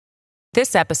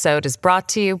This episode is brought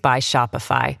to you by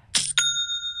Shopify.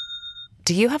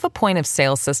 Do you have a point of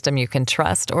sale system you can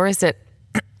trust, or is it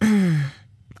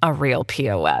a real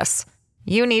POS?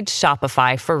 You need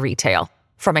Shopify for retail.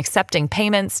 From accepting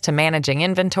payments to managing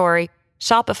inventory,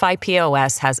 Shopify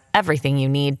POS has everything you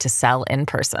need to sell in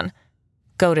person.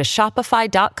 Go to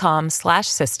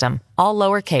shopify.com/system, all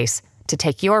lowercase, to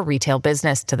take your retail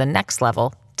business to the next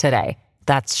level today.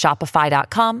 That's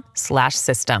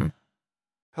shopify.com/system.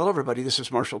 Hello, everybody. This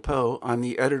is Marshall Poe. I'm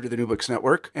the editor of the New Books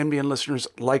Network. NBN listeners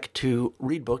like to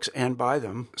read books and buy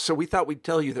them. So we thought we'd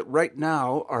tell you that right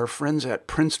now, our friends at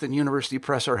Princeton University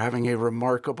Press are having a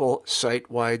remarkable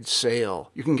site-wide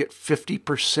sale. You can get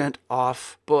 50%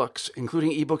 off books,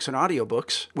 including ebooks and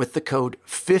audiobooks, with the code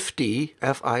 50,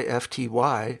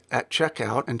 F-I-F-T-Y, at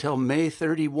checkout until May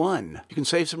 31. You can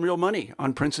save some real money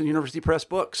on Princeton University Press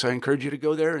books. I encourage you to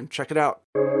go there and check it out.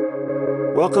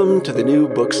 Welcome to the New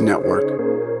Books Network.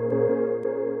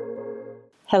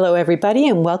 Hello, everybody,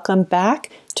 and welcome back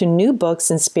to New Books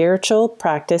in Spiritual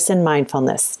Practice and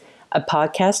Mindfulness, a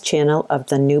podcast channel of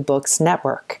the New Books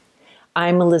Network.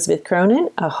 I'm Elizabeth Cronin,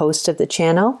 a host of the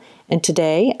channel, and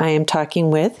today I am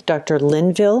talking with Dr.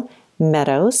 Linville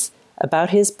Meadows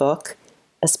about his book,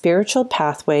 A Spiritual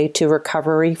Pathway to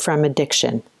Recovery from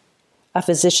Addiction, A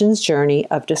Physician's Journey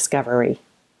of Discovery.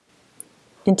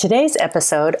 In today's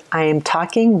episode, I am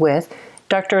talking with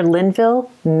Dr. Linville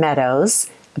Meadows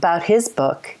about his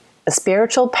book, A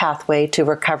Spiritual Pathway to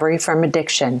Recovery from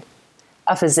Addiction,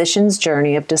 A Physician's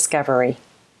Journey of Discovery.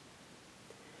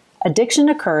 Addiction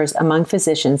occurs among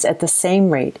physicians at the same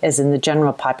rate as in the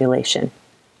general population,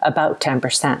 about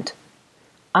 10%.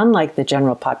 Unlike the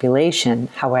general population,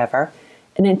 however,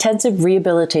 an intensive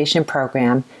rehabilitation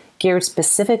program geared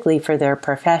specifically for their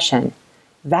profession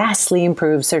vastly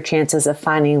improves their chances of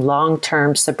finding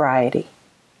long-term sobriety.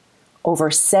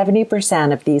 Over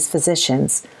 70% of these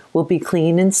physicians will be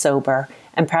clean and sober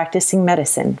and practicing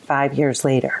medicine 5 years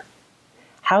later.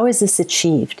 How is this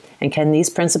achieved, and can these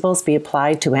principles be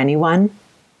applied to anyone?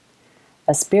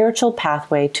 A Spiritual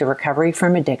Pathway to Recovery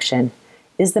from Addiction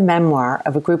is the memoir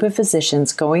of a group of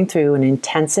physicians going through an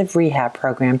intensive rehab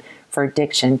program for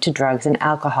addiction to drugs and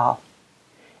alcohol.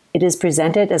 It is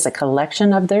presented as a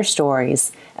collection of their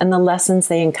stories and the lessons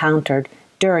they encountered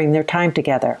during their time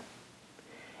together.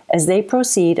 As they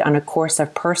proceed on a course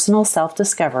of personal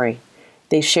self-discovery,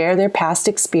 they share their past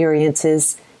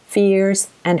experiences, fears,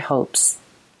 and hopes.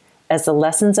 As the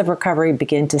lessons of recovery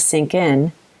begin to sink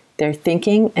in, their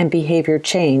thinking and behavior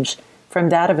change from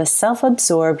that of a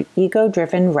self-absorbed,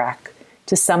 ego-driven wreck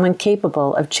to someone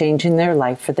capable of changing their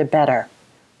life for the better,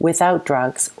 without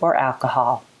drugs or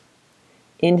alcohol.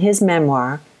 In his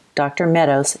memoir, Dr.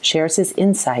 Meadows shares his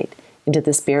insight into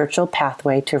the spiritual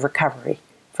pathway to recovery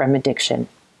from addiction.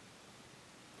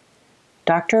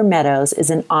 Dr. Meadows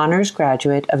is an honors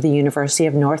graduate of the University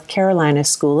of North Carolina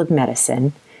School of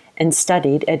Medicine and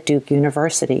studied at Duke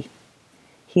University.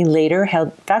 He later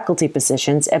held faculty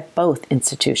positions at both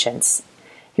institutions.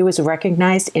 He was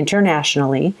recognized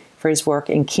internationally for his work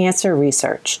in cancer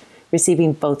research,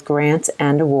 receiving both grants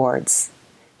and awards.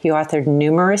 He authored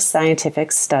numerous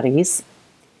scientific studies.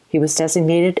 He was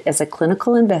designated as a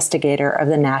clinical investigator of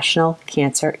the National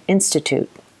Cancer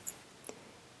Institute.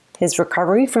 His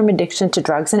recovery from addiction to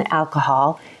drugs and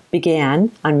alcohol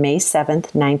began on May 7,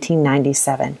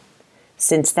 1997.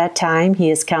 Since that time, he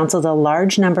has counseled a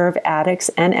large number of addicts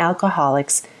and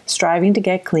alcoholics striving to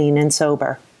get clean and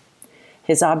sober.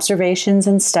 His observations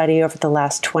and study over the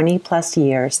last 20-plus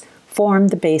years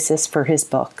formed the basis for his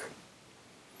book.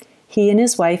 He and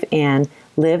his wife, Anne,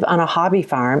 live on a hobby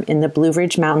farm in the Blue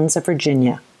Ridge Mountains of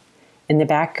Virginia. In the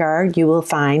backyard, you will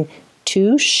find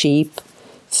 2 sheep,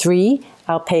 3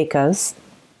 alpacas,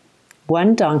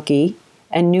 1 donkey,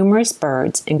 and numerous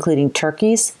birds, including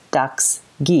turkeys, ducks,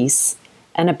 geese,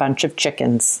 and a bunch of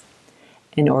chickens.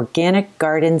 An organic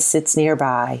garden sits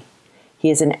nearby. He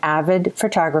is an avid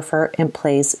photographer and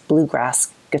plays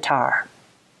bluegrass guitar.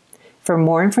 For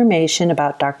more information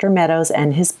about Dr. Meadows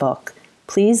and his book,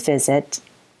 please visit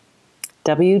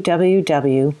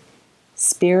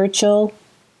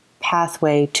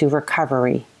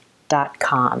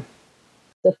www.spiritualpathwaytorecovery.com.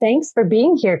 So thanks for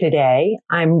being here today.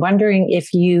 I'm wondering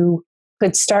if you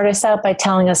could start us out by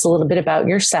telling us a little bit about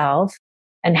yourself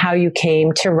and how you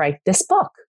came to write this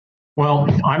book. Well,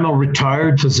 I'm a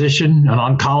retired physician, an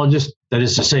oncologist, that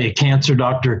is to say, a cancer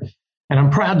doctor, and I'm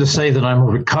proud to say that I'm a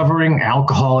recovering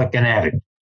alcoholic and addict.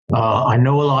 I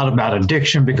know a lot about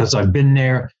addiction because I've been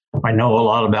there. I know a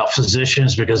lot about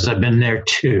physicians because I've been there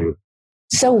too.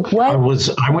 So what?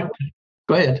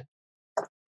 Go ahead.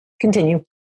 Continue.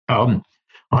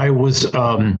 I was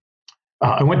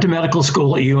I went to medical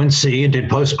school at UNC and did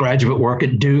postgraduate work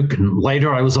at Duke, and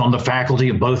later I was on the faculty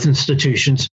of both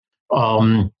institutions.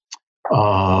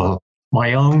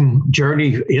 My own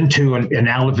journey into and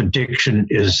out of addiction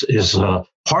is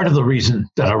part of the reason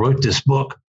that I wrote this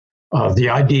book. The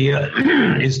idea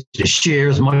is to share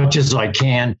as much as I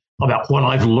can about what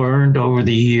I've learned over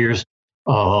the years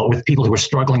with people who are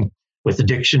struggling with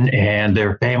addiction and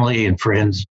their family and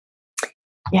friends.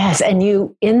 Yes, and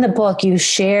you, in the book, you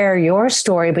share your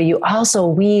story, but you also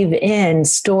weave in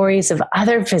stories of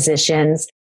other physicians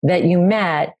that you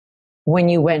met when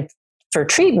you went for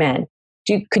treatment.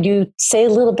 Could you say a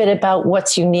little bit about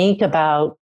what's unique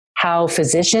about how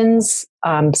physicians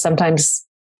sometimes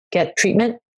get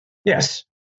treatment? Yes.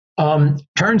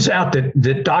 Turns out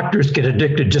that doctors get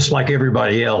addicted just like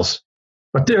everybody else,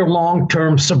 but their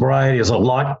long-term sobriety is a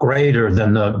lot greater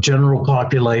than the general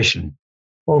population.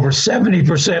 Over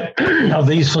 70% of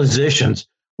these physicians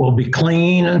will be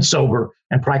clean and sober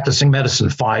and practicing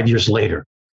medicine 5 years later.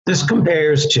 This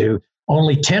compares to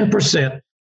only 10%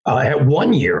 at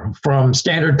 1 year from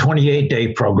standard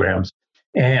 28-day programs.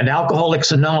 And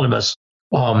Alcoholics Anonymous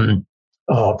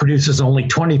produces only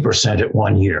 20% at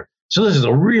 1 year. So this is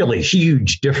a really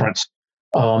huge difference.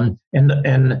 And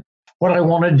what I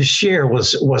wanted to share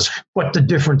was what the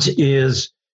difference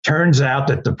is. Turns out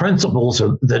that the principles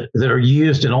that are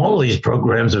used in all of these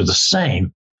programs are the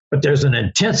same, but there's an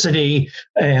intensity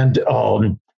and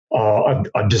a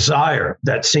desire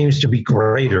that seems to be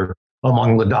greater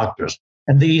among the doctors.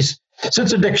 And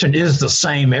since addiction is the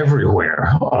same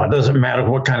everywhere, it doesn't matter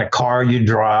what kind of car you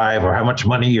drive or how much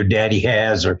money your daddy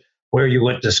has or where you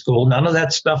went to school, none of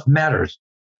that stuff matters.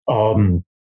 The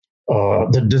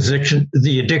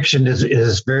addiction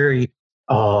is very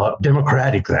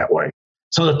democratic that way.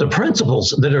 So that the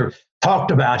principles that are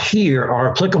talked about here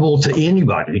are applicable to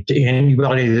anybody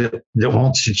that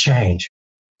wants to change.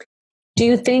 Do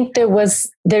you think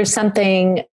there's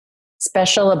something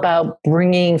special about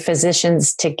bringing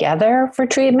physicians together for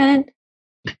treatment?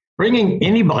 Bringing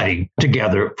anybody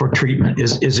together for treatment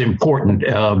is important.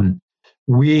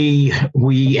 We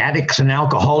addicts and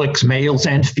alcoholics, males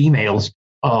and females,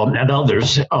 and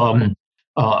others,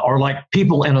 are like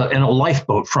people in a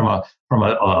lifeboat from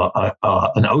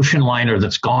an ocean liner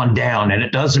that's gone down, and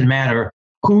it doesn't matter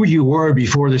who you were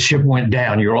before the ship went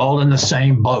down. You're all in the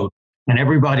same boat, and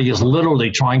everybody is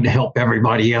literally trying to help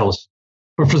everybody else.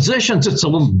 For physicians, it's a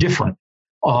little different.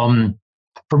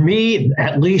 For me,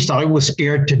 at least, I was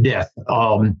scared to death.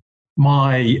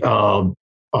 My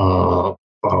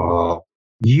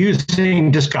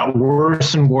using just got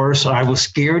worse and worse. I was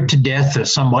scared to death that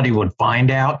somebody would find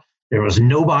out. There was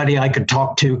nobody I could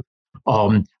talk to.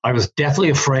 I was deathly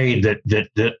afraid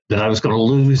that I was going to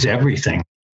lose everything.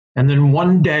 And then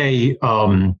one day,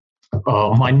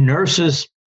 my nurses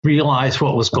realized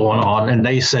what was going on, and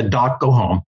they said, "Doc, go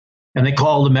home." And they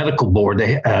called the medical board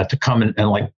to come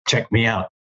and check me out.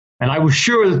 And I was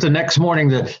sure that the next morning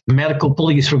the medical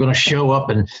police were going to show up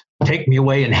and take me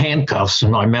away in handcuffs,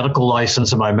 and my medical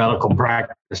license and my medical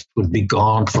practice would be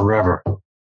gone forever.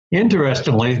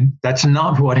 Interestingly, that's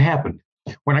not what happened.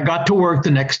 When I got to work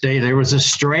the next day, there was a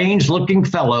strange-looking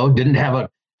fellow, didn't have a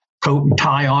coat and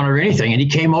tie on or anything, and he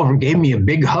came over and gave me a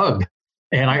big hug.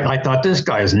 And I thought, this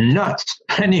guy is nuts.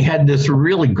 And he had this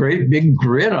really great big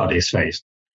grin on his face.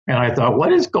 And I thought,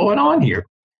 what is going on here?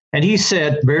 And he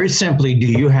said, very simply, "Do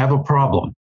you have a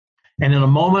problem?" And in a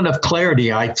moment of clarity,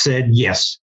 I said,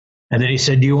 "Yes." And then he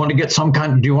said, do you want to get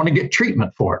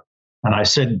treatment for it? And I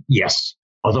said, "Yes."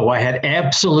 Although I had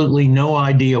absolutely no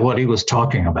idea what he was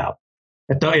talking about.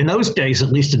 In those days,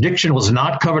 at least, addiction was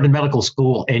not covered in medical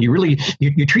school, and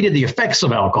you treated the effects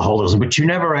of alcoholism, but you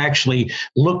never actually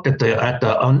looked at the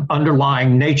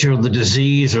underlying nature of the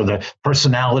disease or the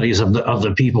personalities of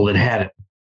the people that had it.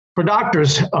 For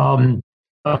doctors, well,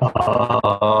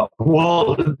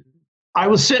 I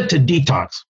was sent to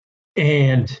detox,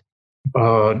 and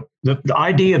the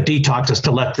idea of detox is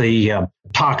to let the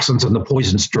toxins and the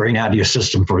poisons drain out of your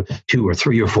system for 2 or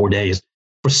 3 or 4 days.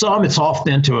 For some, it's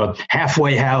often into a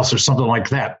halfway house or something like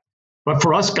that. But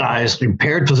for us guys,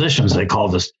 impaired physicians, they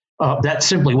called us, that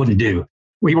simply wouldn't do.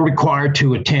 We were required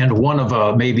to attend one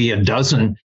of maybe a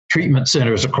dozen treatment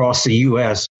centers across the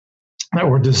U.S. that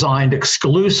were designed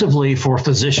exclusively for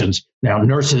physicians. Now,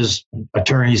 nurses,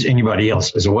 attorneys, anybody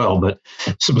else as well, but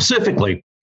specifically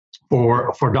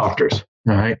for doctors.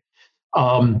 All right.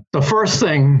 The first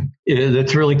thing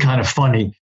that's really kind of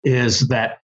funny is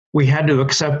that we had to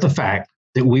accept the fact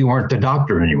that we weren't the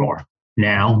doctor anymore.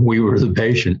 Now we were the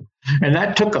patient. And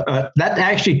that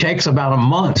actually takes about a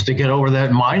month to get over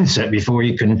that mindset before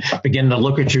you can begin to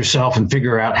look at yourself and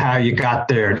figure out how you got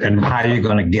there and how you're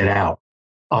going to get out.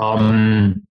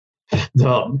 The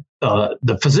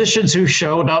physicians who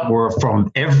showed up were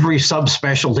from every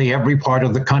subspecialty, every part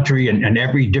of the country, and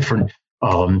every different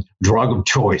drug of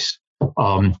choice.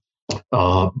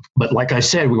 But like I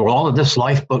said, we were all in this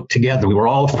lifeboat together. We were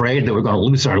all afraid that we were going to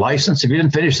lose our license if you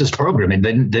didn't finish this program. And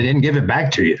they didn't give it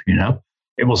back to you.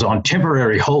 It was on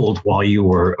temporary hold while you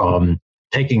were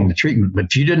taking the treatment. But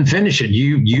if you didn't finish it,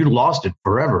 you lost it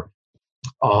forever.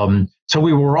 So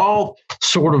we were all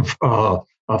sort of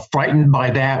frightened by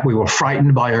that. We were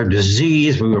frightened by our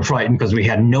disease. We were frightened because we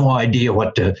had no idea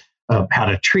how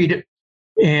to treat it.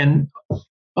 And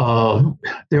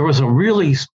there was a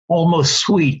really almost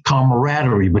sweet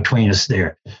camaraderie between us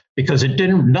there, because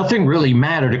nothing really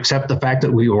mattered except the fact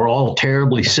that we were all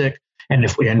terribly sick, and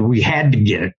we had to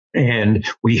get it, and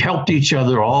we helped each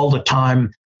other all the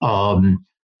time.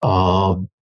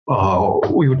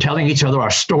 We were telling each other our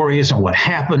stories and what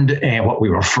happened and what we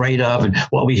were afraid of and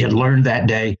what we had learned that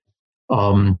day.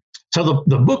 So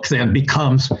the book then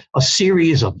becomes a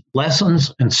series of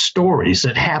lessons and stories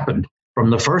that happened from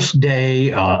the first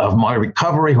day of my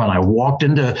recovery when I walked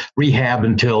into rehab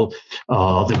until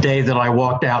the day that I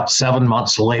walked out 7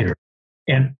 months later.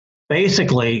 And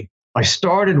basically, I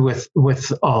started with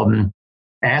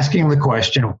asking the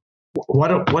question,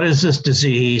 what is this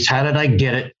disease? How did I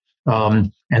get it?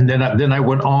 And then I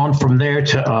went on from there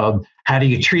to how do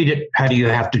you treat it? How do you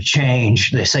have to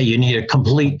change? They say you need a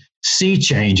complete sea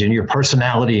change in your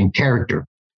personality and character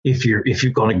if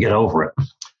you're going to get over it.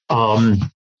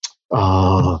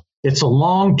 It's a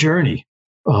long journey,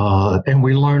 and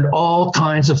we learned all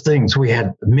kinds of things. We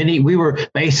were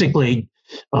basically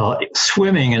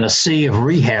swimming in a sea of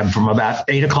rehab from about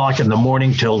 8 o'clock in the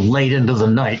morning till late into the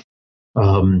night.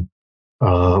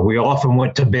 We often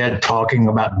went to bed talking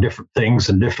about different things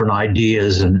and different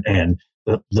ideas and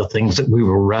the things that we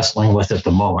were wrestling with at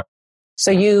the moment.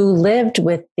 So you lived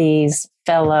with these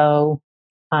fellow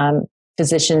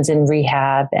physicians in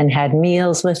rehab and had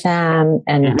meals with them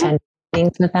and attended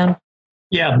meetings with them?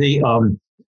 Yeah, the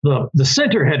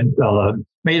center had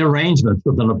made arrangements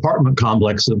with an apartment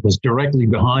complex that was directly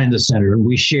behind the center, and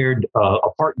we shared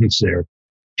apartments there,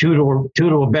 two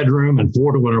to a bedroom and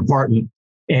 4 to an apartment.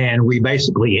 And we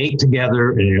basically ate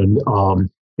together, and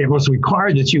it was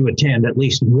required that you attend at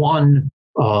least one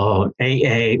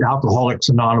AA, Alcoholics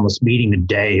Anonymous, meeting a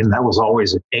day, and that was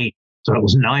always at 8. So it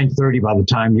was 9:30 by the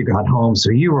time you got home.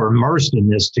 So you were immersed in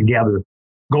this together.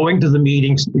 Going to the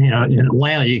meetings, in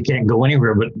Atlanta, you can't go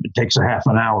anywhere, but it takes a half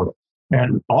an hour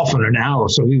and often an hour.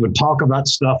 So we would talk about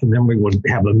stuff, and then we would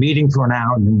have a meeting for an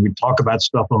hour, and then we'd talk about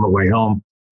stuff on the way home.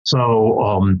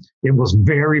 So it was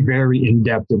very, very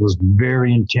in-depth. It was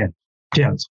very intense.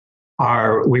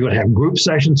 We would have group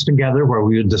sessions together where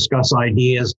we would discuss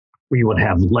ideas. We would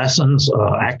have lessons,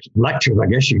 lectures, I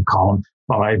guess you'd call them,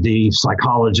 by the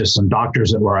psychologists and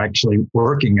doctors that were actually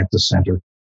working at the center.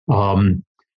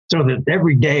 So that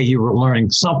every day you were learning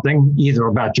something, either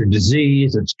about your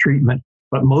disease, its treatment,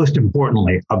 but most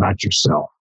importantly, about yourself.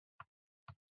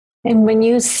 And when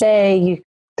you say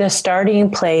the starting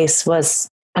place was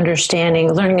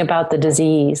learning about the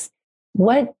disease,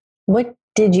 what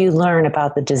did you learn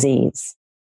about the disease?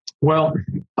 Well,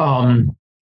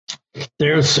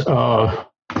 that's a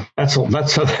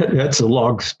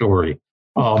long story.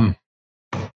 Hold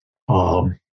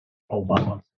on.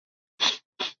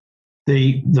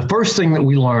 The first thing that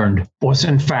we learned was,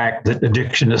 in fact, that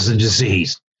addiction is a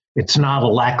disease. It's not a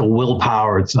lack of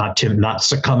willpower. It's not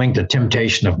succumbing to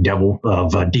temptation of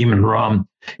demon rum.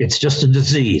 It's just a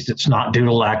disease. It's not due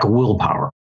to lack of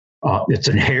willpower. It's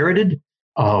inherited.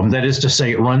 That is to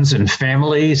say, it runs in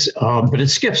families, but it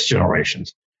skips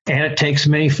generations, and it takes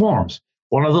many forms.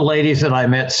 One of the ladies that I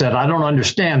met said, "I don't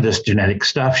understand this genetic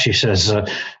stuff." She says,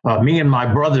 "Me and my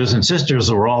brothers and sisters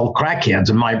are all crackheads,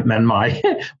 and my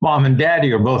mom and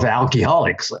daddy are both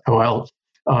alcoholics." Well,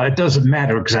 it doesn't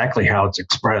matter exactly how it's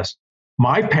expressed.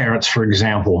 My parents, for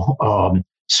example,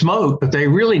 smoked, but they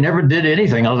really never did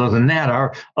anything other than that.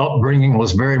 Our upbringing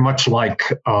was very much like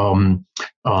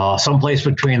someplace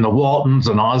between the Waltons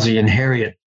and Ozzie and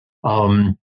Harriet.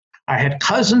 I had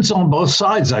cousins on both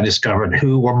sides, I discovered,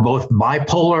 who were both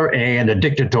bipolar and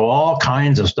addicted to all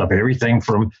kinds of stuff, everything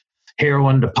from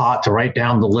heroin to pot to right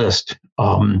down the list.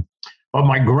 But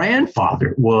my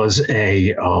grandfather was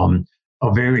a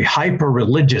very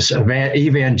hyper-religious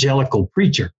evangelical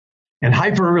preacher. And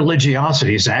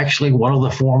hyper-religiosity is actually one of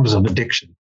the forms of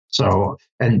addiction. So,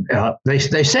 and they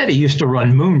said he used to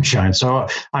run moonshine. So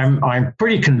I'm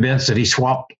pretty convinced that he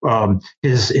swapped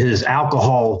his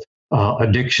alcohol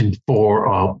addiction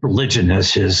for religion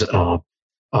as his drug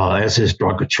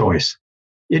of choice.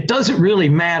 it doesn't really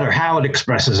matter how it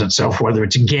expresses itself, whether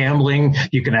it's gambling.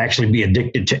 You can actually be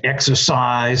addicted to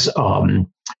exercise.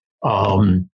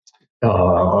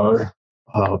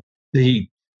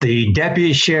 The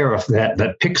deputy sheriff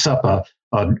that picks up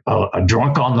a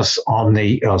drunk on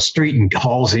the street and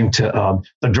hauls him to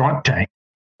the drunk tank.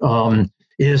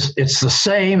 It's the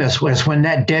same as when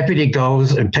that deputy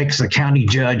goes and takes the county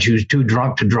judge who's too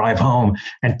drunk to drive home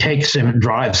and takes him and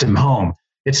drives him home.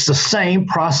 It's the same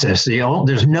process.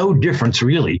 There's no difference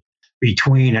really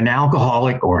between an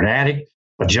alcoholic or an addict.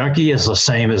 A junkie is the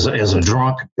same as a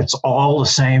drunk. It's all the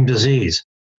same disease.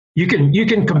 You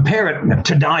can compare it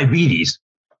to diabetes.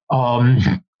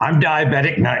 I'm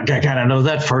diabetic, and I kind of know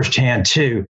that firsthand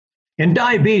too. In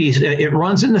diabetes, it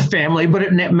runs in the family, but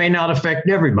it may not affect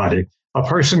everybody. A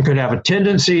person could have a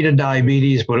tendency to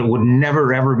diabetes, but it would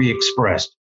never, ever be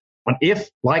expressed. But if,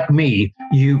 like me,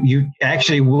 you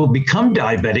actually will become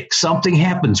diabetic, something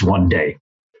happens one day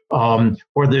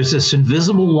where there's this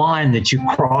invisible line that you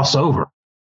cross over.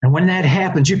 And when that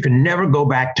happens, you can never go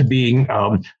back to being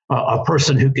a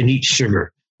person who can eat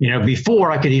sugar.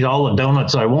 Before I could eat all the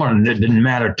donuts I wanted, it didn't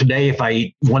matter. Today, if I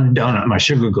eat one donut, my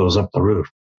sugar goes up the roof.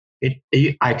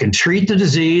 I can treat the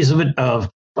disease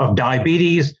of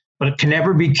diabetes, but it can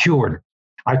never be cured.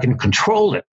 I can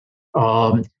control it,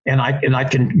 and I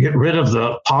can get rid of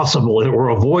the possible or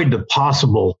avoid the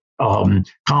possible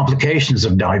complications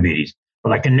of diabetes.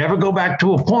 But I can never go back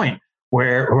to a point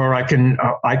where I can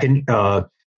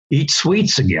eat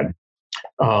sweets again.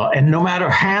 And no matter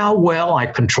how well I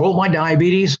control my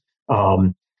diabetes,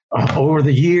 over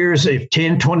the years, if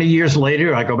 10, 20 years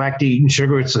later, I go back to eating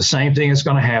sugar, it's the same thing that's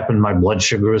going to happen. My blood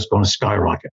sugar is going to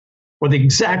skyrocket. Well, the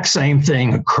exact same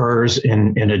thing occurs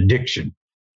in addiction.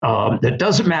 It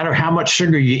doesn't matter how much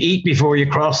sugar you eat before you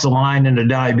cross the line into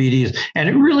diabetes, and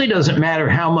it really doesn't matter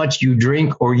how much you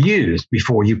drink or use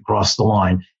before you cross the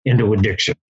line into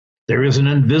addiction. There is an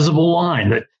invisible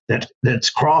line that's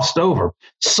crossed over.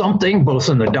 Something, both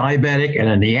in the diabetic and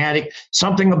in the addict,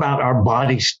 something about our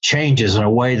bodies changes in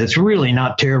a way that's really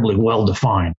not terribly well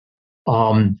defined.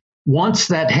 Once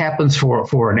that happens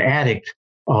for an addict,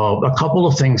 a couple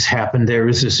of things happen. There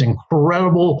is this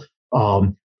incredible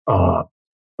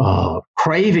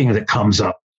craving that comes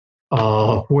up,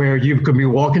 where you can be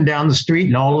walking down the street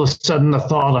and all of a sudden the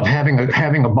thought of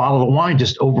having a bottle of wine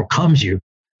just overcomes you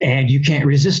and you can't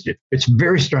resist it. It's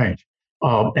very strange.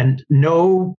 And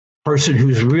no person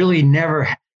who's really never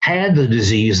had the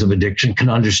disease of addiction can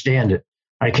understand it.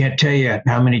 I can't tell you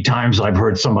how many times I've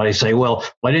heard somebody say, well,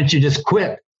 why didn't you just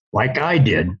quit like I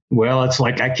did? Well, it's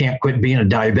like I can't quit being a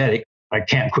diabetic. I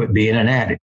can't quit being an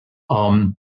addict.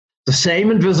 The same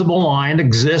invisible line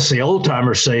exists. The old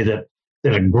timers say that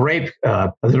a grape,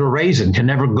 that a raisin can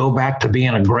never go back to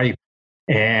being a grape,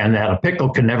 and that a pickle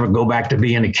can never go back to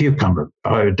being a cucumber.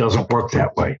 It doesn't work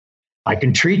that way. I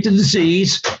can treat the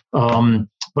disease,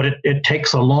 but it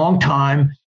takes a long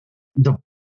time.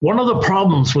 One of the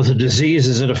problems with the disease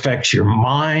is it affects your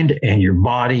mind and your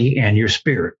body and your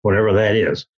spirit, whatever that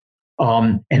is.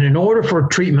 And in order for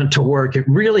treatment to work, it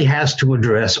really has to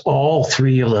address all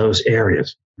three of those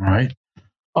areas, right?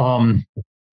 The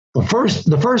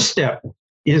first step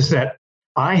is that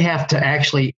I have to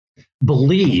actually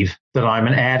believe that I'm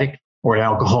an addict or an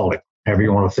alcoholic, however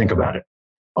you want to think about it.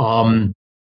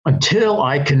 Until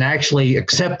I can actually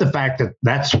accept the fact that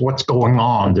that's what's going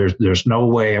on, there's no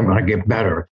way I'm going to get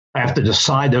better. I have to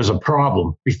decide there's a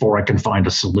problem before I can find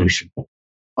a solution.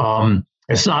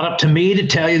 It's not up to me to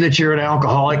tell you that you're an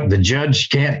alcoholic. The judge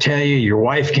can't tell you. Your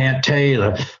wife can't tell you.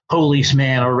 The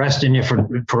policeman arresting you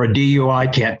for a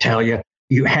DUI can't tell you.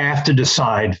 You have to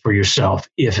decide for yourself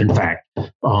if, in fact,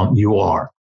 you are.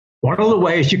 One of the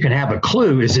ways you can have a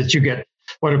clue is that you get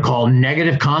what are called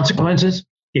negative consequences.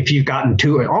 If you've gotten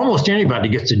to it, almost anybody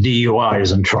gets a DUI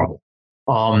is in trouble.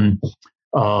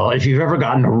 If you've ever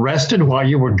gotten arrested while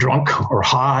you were drunk or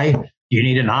high, you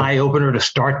need an eye opener to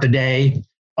start the day.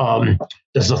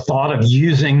 Does the thought of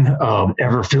using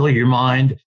ever fill your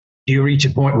mind? Do you reach a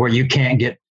point where you can't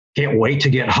wait to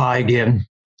get high again?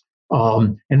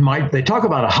 They talk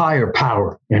about a higher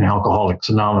power in Alcoholics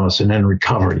Anonymous and in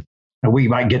recovery, and we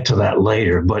might get to that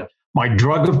later. But my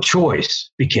drug of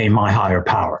choice became my higher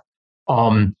power.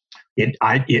 I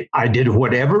did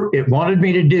whatever it wanted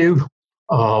me to do.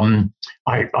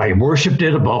 I worshipped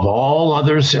it above all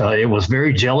others. It was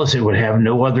very jealous. It would have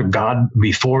no other God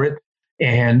before it.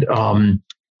 And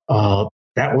that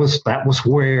was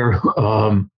where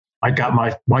I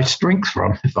got my strength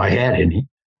from, if I had any.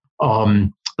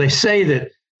 They say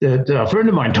that a friend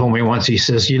of mine told me once, he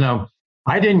says,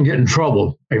 I didn't get in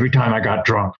trouble every time I got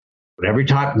drunk, but every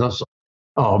time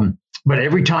But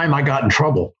every time I got in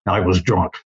trouble, I was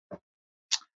drunk.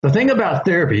 The thing about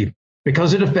therapy,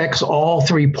 because it affects all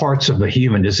three parts of the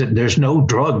human, is that there's no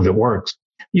drug that works.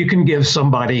 You can give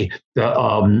somebody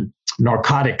the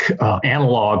narcotic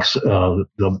analogs,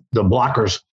 the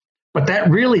blockers, but that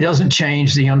really doesn't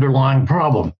change the underlying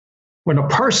problem. When a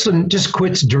person just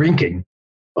quits drinking,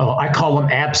 I call them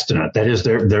abstinent. That is,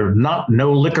 they're not,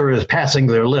 no liquor is passing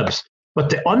their lips. But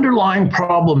the underlying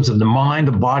problems of the mind,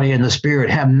 the body, and the spirit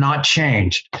have not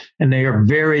changed. And they are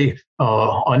very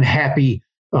unhappy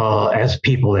as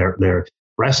people. They're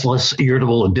restless,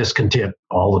 irritable, and discontent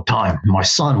all the time. My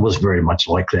son was very much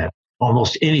like that.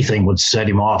 Almost anything would set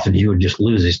him off and he would just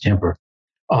lose his temper.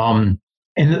 And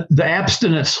the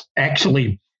abstinence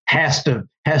actually has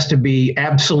to be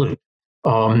absolute.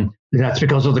 That's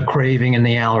because of the craving and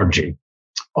the allergy.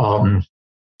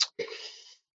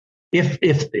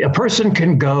 If a person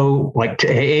can go like to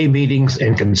AA meetings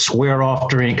and can swear off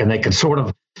drink, and they can sort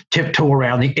of tiptoe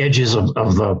around the edges of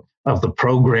the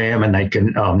program, and they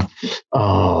can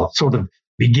sort of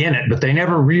begin it, but they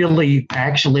never really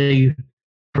actually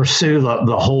pursue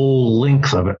the whole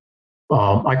length of it.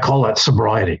 I call that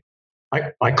sobriety.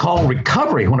 I call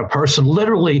recovery when a person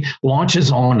literally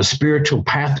launches on a spiritual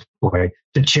pathway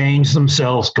to change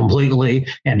themselves completely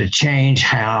and to change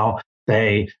how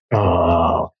they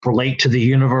relate to the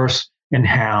universe and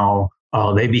how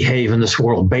they behave in this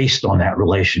world based on that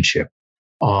relationship.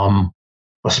 A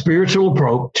spiritual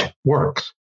approach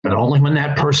works, but only when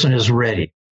that person is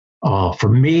ready. For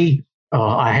me,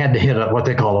 I had to hit what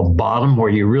they call a bottom, where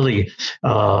you really,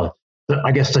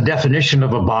 I guess the definition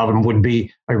of a bottom would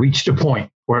be I reached a point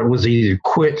where it was either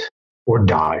quit or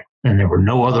die, and there were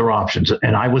no other options.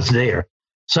 And I was there.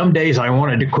 Some days I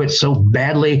wanted to quit so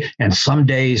badly, and some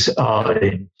days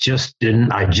I just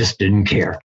didn't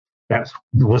care. That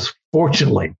was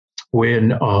fortunately when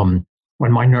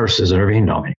my nurses intervened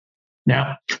on me.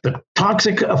 Now, the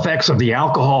toxic effects of the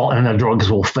alcohol and the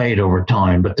drugs will fade over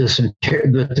time, but this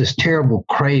terrible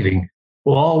craving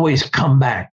will always come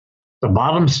back. The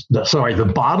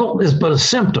bottle is but a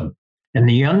symptom, and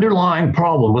the underlying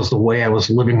problem was the way I was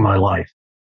living my life.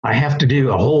 I have to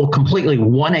do a whole completely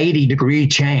 180-degree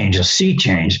change, a sea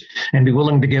change, and be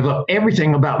willing to give up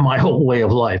everything about my whole way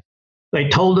of life. They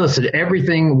told us that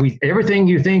everything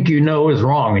you think you know is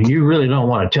wrong, and you really don't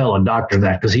want to tell a doctor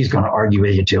that because he's going to argue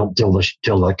with you till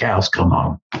the cows come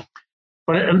home.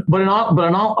 But in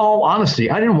all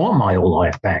honesty, I didn't want my old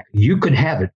life back. You could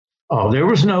have it. There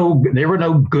were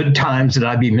no good times that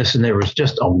I'd be missing. There was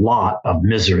just a lot of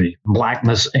misery,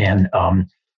 blackness, and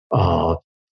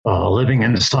living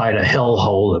inside a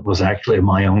hellhole that was actually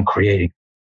my own creating.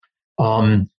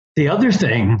 The other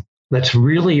thing that's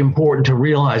really important to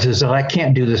realize is that I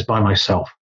can't do this by myself.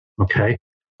 Okay,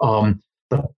 the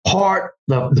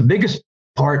biggest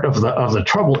part of the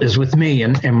trouble is with me,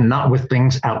 and not with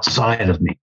things outside of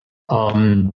me.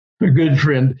 A good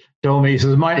friend told me, he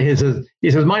says, my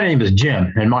name is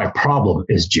Jim, and my problem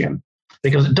is Jim,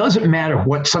 because it doesn't matter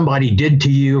what somebody did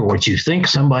to you or what you think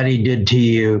somebody did to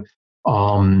you.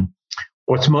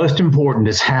 What's most important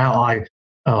is how I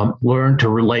learn to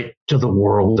relate to the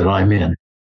world that I'm in.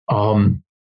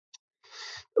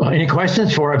 Any questions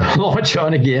before I launch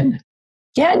on again?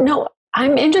 Yeah, no,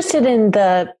 I'm interested in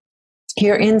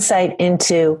your insight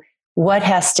into what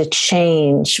has to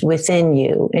change within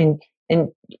you. And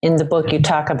in the book, you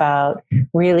talk about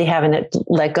really having to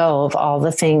let go of all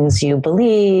the things you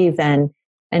believe. And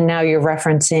now you're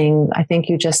referencing, I think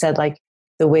you just said, like,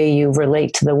 the way you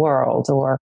relate to the world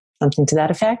or something to that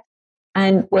effect.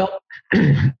 And well,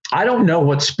 I don't know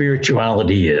what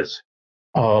spirituality is.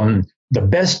 The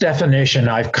best definition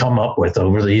I've come up with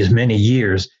over these many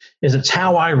years is it's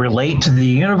how I relate to the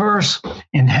universe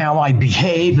and how I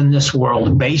behave in this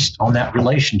world based on that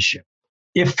relationship.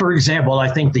 If, for example, I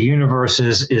think the universe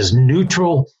is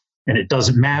neutral and it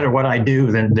doesn't matter what I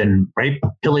do, then rape,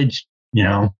 pillage,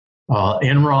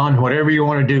 Enron, whatever you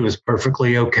want to do is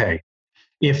perfectly okay.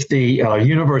 If the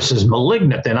universe is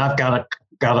malignant, then I've got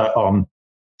to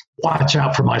watch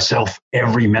out for myself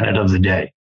every minute of the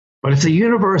day. But if the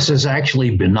universe is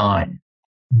actually benign,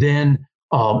 then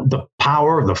the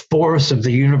power, the force of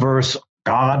the universe,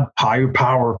 God, higher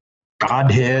power,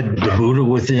 Godhead, the Buddha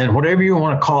within, whatever you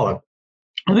want to call it,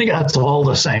 I think that's all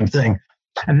the same thing.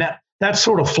 And that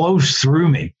sort of flows through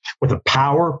me with a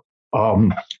power.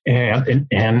 And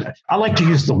I like to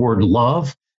use the word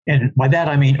love. And by that,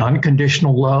 I mean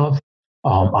unconditional love.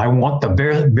 I want the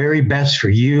very, very best for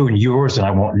you and yours, and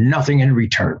I want nothing in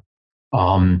return.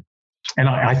 And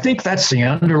I think that's the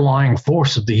underlying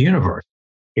force of the universe.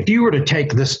 If you were to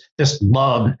take this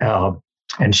love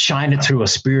and shine it through a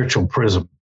spiritual prism,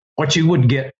 What you would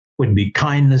get would be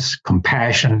kindness,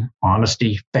 compassion,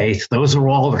 honesty, faith. Those are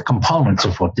all the components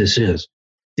of what this is.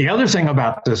 The other thing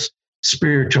about this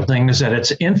spiritual thing is that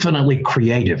it's infinitely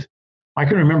creative. I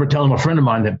can remember telling a friend of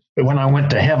mine that when I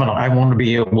went to heaven, I want to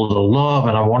be able to love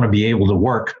and I want to be able to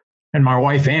work. And my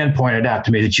wife, Ann, pointed out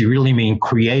to me that you really mean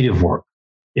creative work.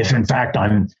 If in fact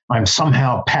I'm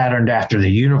somehow patterned after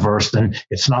the universe, then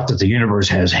it's not that the universe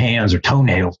has hands or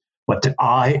toenails, but that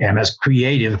I am as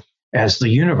creative as the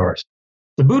universe.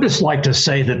 The Buddhists like to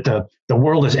say that the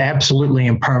world is absolutely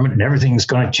impermanent and everything's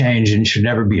going to change and should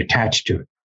never be attached to it.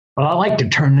 But I like to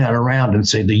turn that around and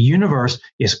say the universe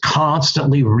is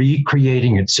constantly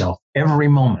recreating itself every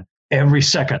moment, every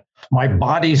second. My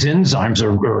body's enzymes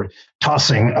are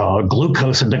tossing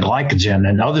glucose into glycogen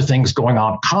and other things going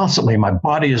on constantly. My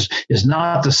body is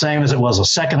not the same as it was a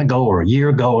second ago or a year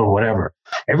ago or whatever.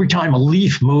 Every time a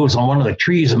leaf moves on one of the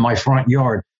trees in my front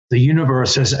yard, the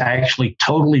universe has actually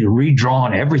totally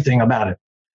redrawn everything about it.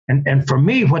 And for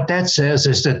me, what that says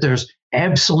is that there's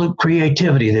absolute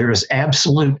creativity. There is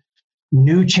absolute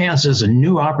new chances and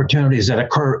new opportunities that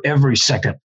occur every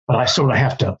second. But I sort of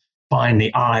have to find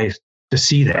the eyes to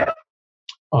see that.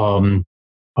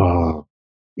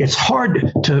 It's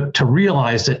hard to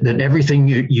realize that everything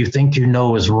you think you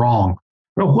know is wrong.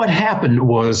 But what happened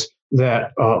was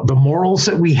that the morals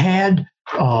that we had,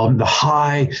 the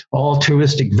high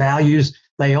altruistic values,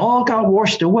 they all got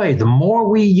washed away. The more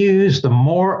we used, the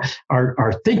more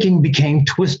our thinking became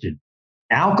twisted.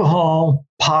 Alcohol,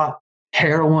 pot,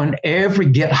 heroin, every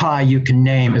get high you can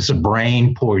name is a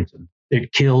brain poison.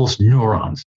 It kills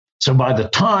neurons. So by the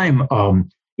time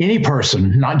any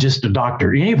person, not just a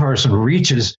doctor, any person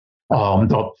reaches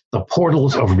the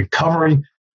portals of recovery,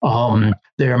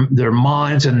 their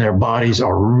minds and their bodies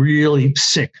are really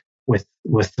sick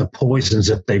with the poisons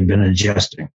that they've been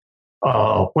ingesting.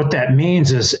 What that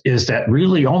means is that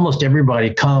really almost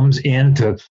everybody comes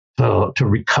into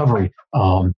recovery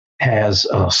has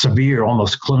severe,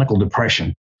 almost clinical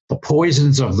depression. The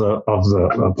poisons of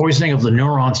the poisoning of the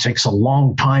neurons takes a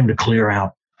long time to clear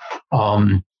out.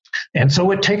 And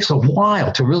so it takes a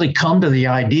while to really come to the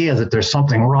idea that there's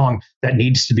something wrong that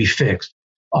needs to be fixed.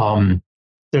 One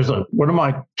of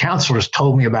my counselors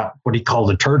told me about what he called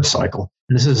the turd cycle.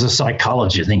 And this is a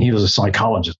psychology thing. He was a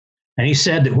psychologist. And he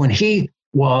said that when he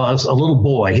was a little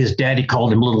boy, his daddy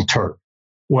called him Little Turd.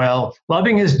 Well,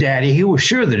 loving his daddy, he was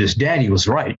sure that his daddy was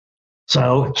right.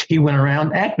 So he went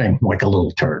around acting like a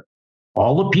little turd.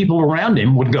 All the people around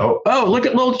him would go, "Oh, look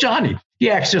at little Johnny. He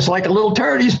acts just like a little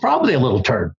turd. He's probably a little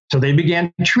turd." So they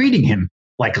began treating him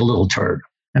like a little turd.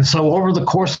 And so over the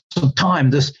course of time,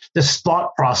 this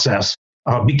thought process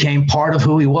became part of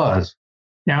who he was.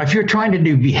 Now, if you're trying to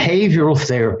do behavioral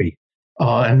therapy,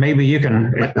 and maybe you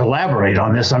can elaborate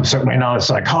on this, I'm certainly not a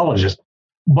psychologist,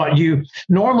 but you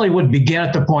normally would begin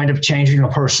at the point of changing a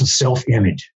person's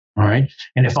self-image, all right?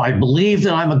 And if I believe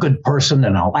that I'm a good person,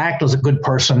 then I'll act as a good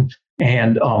person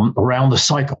and around the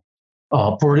cycle,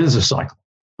 for it is a cycle.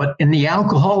 But in the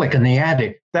alcoholic and the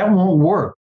addict, that won't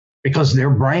work because their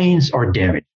brains are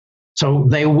damaged. So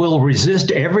they will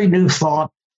resist every new thought.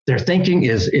 Their thinking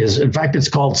is in fact, it's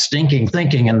called stinking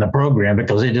thinking in the program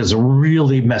because it is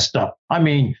really messed up. I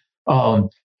mean,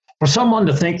 for someone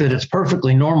to think that it's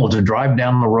perfectly normal to drive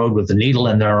down the road with a needle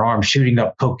in their arm, shooting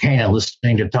up cocaine and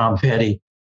listening to Tom Petty,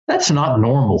 that's not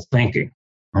normal thinking.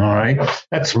 All right.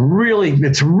 It's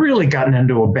really gotten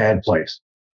into a bad place.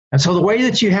 And so the way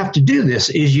that you have to do this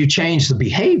is you change the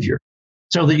behavior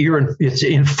so that it's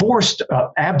enforced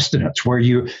abstinence where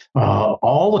you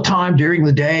all the time during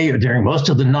the day or during most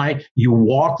of the night, you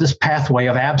walk this pathway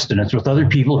of abstinence with other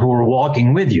people who are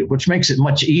walking with you, which makes it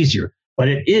much easier. But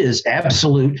it is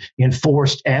absolute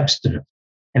enforced abstinence.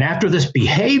 And after this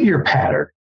behavior pattern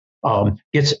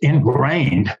gets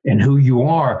ingrained in who you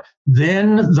are,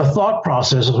 then the thought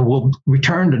processes will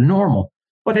return to normal.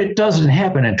 But it doesn't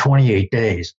happen in 28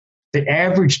 days. The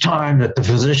average time that the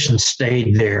physician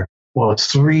stayed there was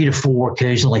 3 to 4,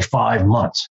 occasionally 5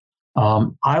 months.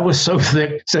 I was so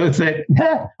thick,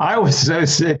 I was so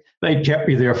sick, they kept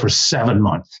me there for 7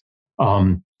 months.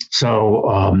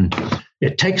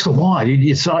 It takes a while.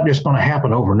 It's not just going to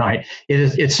happen overnight.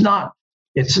 It's not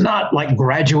like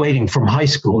graduating from high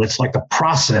school. It's like a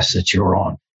process that you're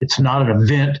on. It's not an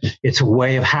event. It's a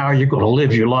way of how you're going to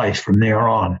live your life from there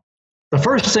on. The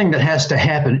first thing that has to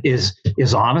happen is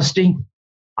honesty.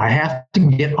 I have to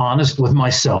get honest with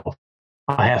myself.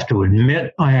 I have to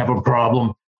admit I have a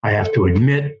problem. I have to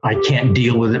admit I can't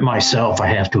deal with it myself. I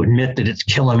have to admit that it's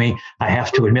killing me. I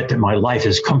have to admit that my life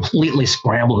is completely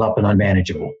scrambled up and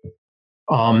unmanageable.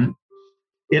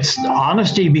 It's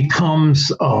honesty becomes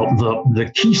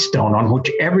the keystone on which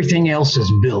everything else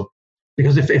is built.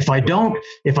 Because if I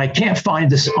can't find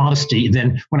this honesty,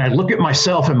 then when I look at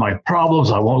myself and my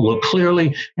problems, I won't look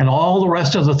clearly, and all the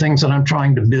rest of the things that I'm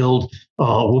trying to build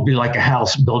will be like a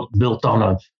house built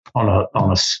on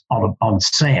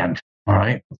sand. All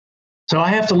right. So I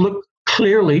have to look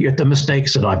clearly at the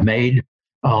mistakes that I've made,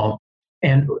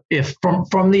 and if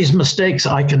from these mistakes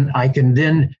I can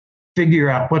then figure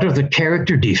out what are the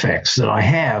character defects that I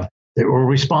have that were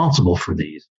responsible for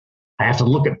these. I have to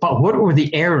look at what were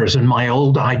the errors in my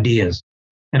old ideas,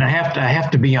 and I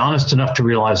have to be honest enough to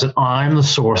realize that I'm the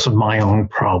source of my own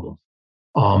problems.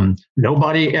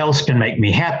 Nobody else can make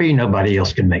me happy. Nobody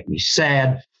else can make me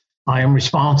sad. I am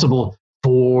responsible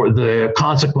for the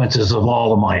consequences of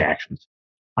all of my actions.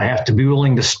 I have to be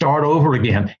willing to start over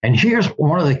again. And here's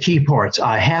one of the key parts.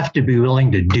 I have to be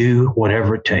willing to do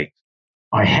whatever it takes.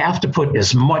 I have to put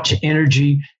as much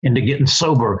energy into getting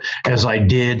sober as I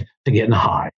did to getting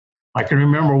high. I can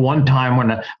remember one time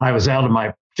when I was out of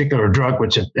my particular drug,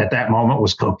 which at that moment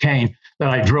was cocaine, that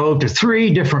I drove to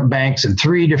 3 different banks in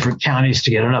 3 different counties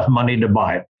to get enough money to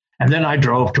buy it. And then I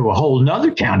drove to a whole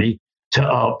nother county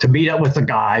to meet up with the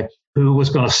guy who was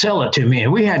going to sell it to me.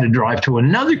 And we had to drive to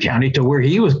another county to where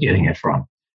he was getting it from.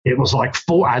 It was like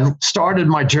I started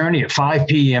my journey at 5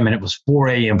 p.m. and it was 4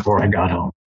 a.m. before I got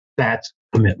home. That's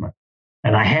commitment.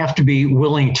 And I have to be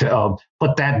willing to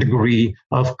put that degree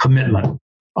of commitment.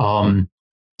 The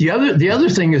other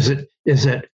thing is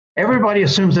that everybody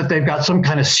assumes that they've got some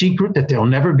kind of secret that they'll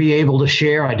never be able to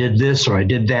share. I did this or I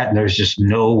did that, and there's just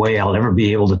no way I'll ever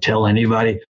be able to tell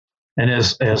anybody. And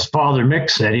as Father Mick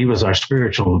said, he was our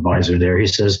spiritual advisor there. He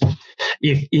says,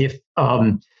 if you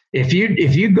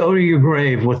go to your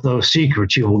grave with those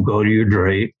secrets, you will go to your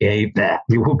grave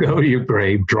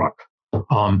drunk.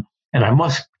 And I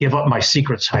must give up my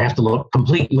secrets. I have to look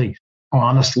completely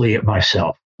honestly at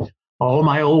myself. All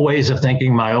my old ways of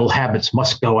thinking, my old habits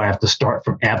must go. I have to start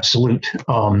from absolute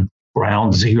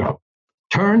ground zero.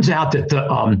 Turns out that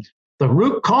the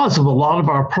root cause of a lot of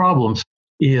our problems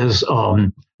is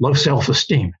low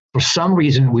self-esteem. For some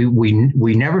reason,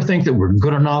 we never think that we're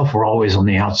good enough. We're always on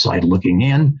the outside looking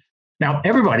in. Now,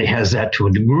 everybody has that to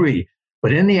a degree,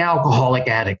 but in the alcoholic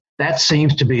addict, that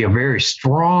seems to be a very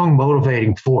strong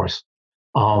motivating force.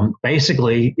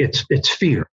 Basically, it's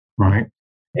fear, right?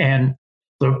 And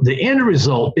the end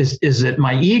result is that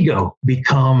my ego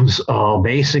becomes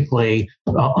basically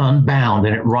unbound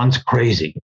and it runs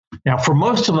crazy. Now, for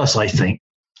most of us, I think,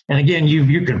 and again,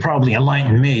 you could probably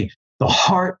enlighten me, the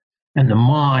heart and the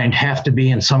mind have to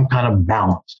be in some kind of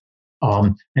balance.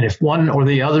 And if one or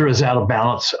the other is out of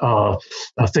balance,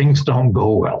 things don't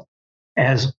go well.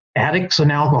 As addicts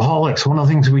and alcoholics, one of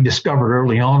the things we discovered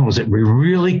early on was that we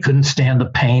really couldn't stand the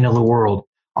pain of the world.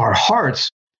 Our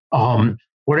hearts,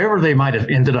 whatever they might have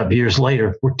ended up years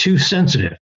later, were too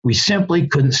sensitive. We simply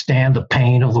couldn't stand the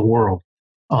pain of the world.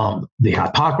 The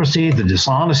hypocrisy, the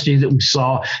dishonesty that we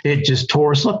saw, it just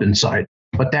tore us up inside.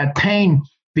 But that pain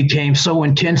became so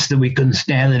intense that we couldn't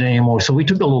stand it anymore. So we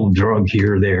took a little drug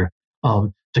here or there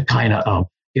to kind of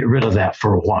get rid of that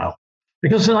for a while.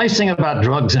 Because the nice thing about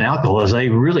drugs and alcohol is they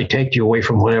really take you away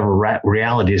from whatever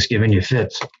reality is giving you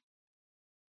fits.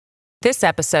 This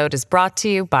episode is brought to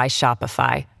you by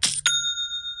Shopify.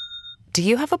 Do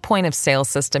you have a point of sale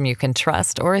system you can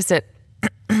trust, or is it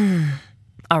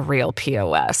a real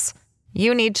POS?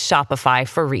 You need Shopify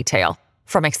for retail.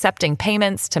 From accepting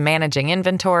payments to managing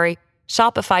inventory,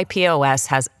 Shopify POS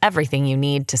has everything you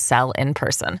need to sell in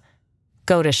person.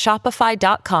 Go to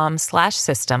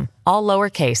shopify.com/system, all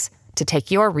lowercase, to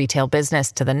take your retail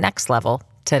business to the next level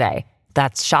today.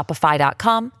 That's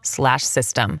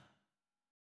shopify.com/system.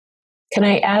 Can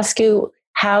I ask you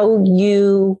how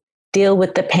you deal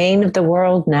with the pain of the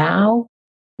world now?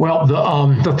 Well,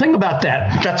 the thing about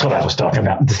that's what I was talking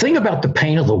about. The thing about the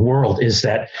pain of the world is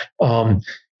that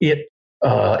it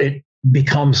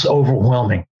becomes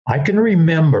overwhelming. I can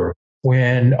remember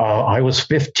when I was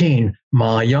 15,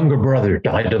 my younger brother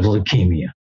died of leukemia.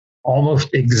 Almost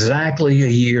exactly a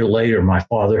year later, my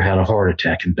father had a heart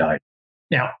attack and died.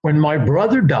 Now, when my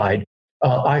brother died,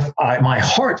 my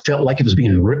heart felt like it was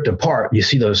being ripped apart. You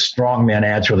see those strongman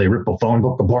ads where they rip a phone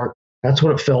book apart? That's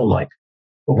what it felt like.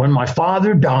 But when my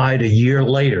father died a year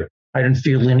later, I didn't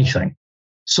feel anything.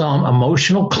 Some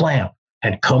emotional clamp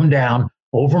had come down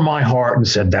over my heart and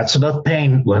said, that's enough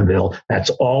pain, Linville.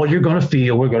 That's all you're going to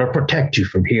feel. We're going to protect you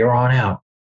from here on out.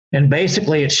 And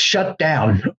basically, it shut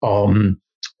down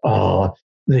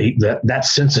that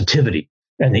sensitivity.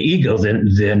 And the ego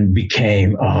then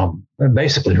became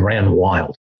basically ran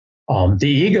wild. The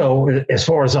ego, as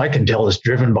far as I can tell, is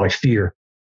driven by fear.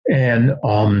 And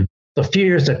the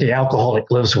fears that the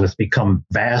alcoholic lives with become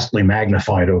vastly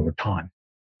magnified over time.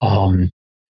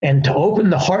 And to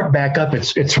open the heart back up,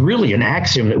 it's really an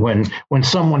axiom that when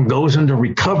someone goes into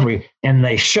recovery and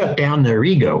they shut down their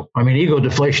ego, I mean, ego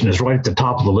deflation is right at the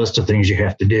top of the list of things you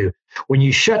have to do. When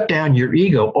you shut down your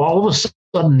ego, all of a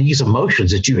sudden these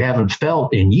emotions that you haven't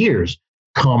felt in years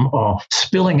come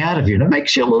spilling out of you. And it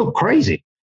makes you a little crazy.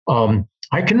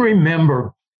 I can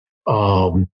remember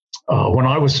when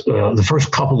I was the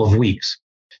first couple of weeks,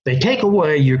 they take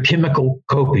away your chemical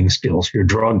coping skills, your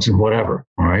drugs and whatever,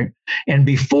 all right? And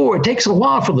before, it takes a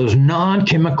while for those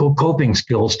non-chemical coping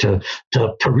skills to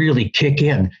really kick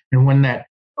in. And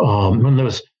when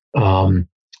those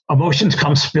emotions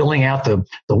come spilling out, the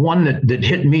one that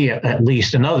hit me at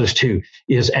least, and others too,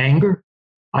 is anger.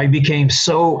 I became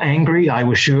so angry. I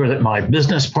was sure that my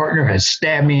business partner had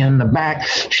stabbed me in the back.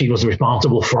 She was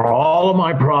responsible for all of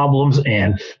my problems,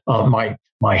 and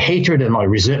my hatred and my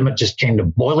resentment just came to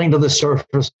boiling to the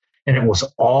surface, and it was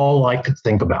all I could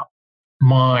think about.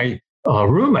 My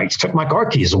roommates took my car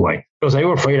keys away because they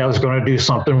were afraid I was going to do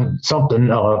something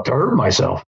to hurt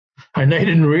myself. And they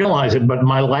didn't realize it, but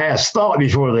my last thought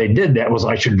before they did that was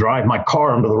I should drive my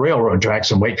car onto the railroad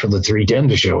tracks and wait for the 310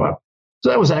 to show up. So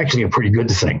that was actually a pretty good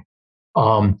thing.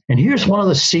 And here's one of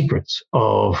the secrets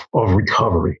of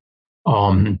recovery.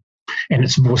 And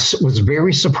it was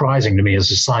very surprising to me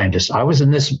as a scientist. I was in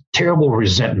this terrible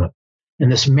resentment,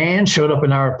 and this man showed up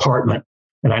in our apartment,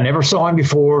 and I never saw him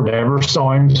before, never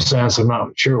saw him since. I'm not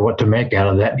sure what to make out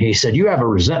of that. And he said, "You have a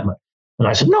resentment." And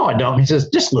I said, "No, I don't." He says,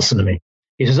 "Just listen to me."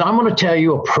 He says, "I'm going to tell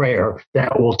you a prayer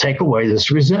that will take away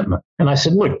this resentment." And I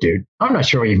said, "Look, dude, I'm not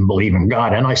sure I even believe in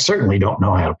God, and I certainly don't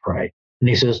know how to pray." And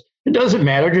he says, "It doesn't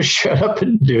matter. Just shut up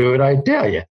and do it. I tell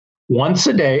you. Once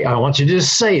a day, I want you to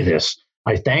just say this.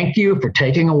 I thank you for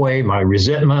taking away my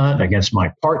resentment against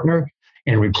my partner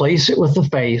and replace it with the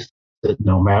faith that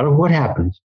no matter what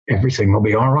happens, everything will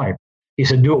be all right." He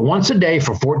said, "Do it once a day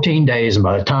for 14 days, and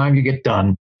by the time you get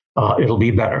done, it'll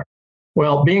be better."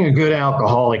 Well, being a good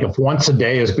alcoholic, if once a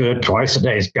day is good, twice a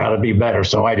day has got to be better.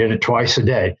 So I did it twice a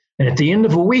day. And at the end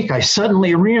of a week, I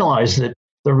suddenly realized that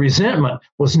the resentment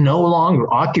was no longer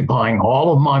occupying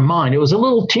all of my mind. It was a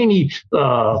little teeny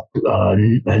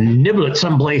niblet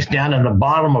someplace down in the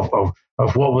bottom of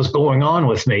what was going on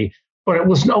with me, but it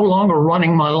was no longer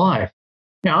running my life.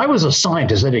 Now, I was a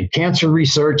scientist. I did cancer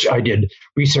research. I did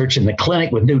research in the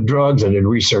clinic with new drugs. I did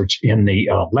research in the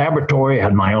laboratory. I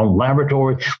had my own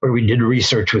laboratory where we did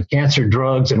research with cancer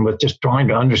drugs and with just trying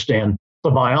to understand the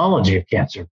biology of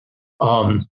cancer.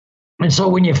 And so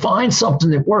when you find something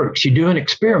that works, you do an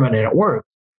experiment and it works,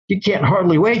 you can't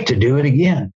hardly wait to do it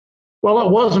again. Well,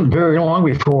 it wasn't very long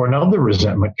before another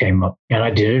resentment came up, and I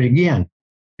did it again,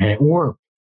 and it worked.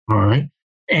 All right.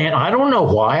 And I don't know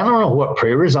why. I don't know what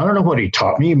prayer is. I don't know what he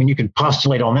taught me. I mean, you can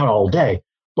postulate on that all day,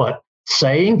 but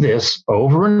saying this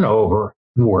over and over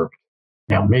worked.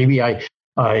 Now, maybe I'm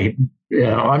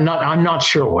not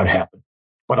sure what happened.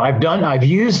 But I've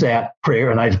used that prayer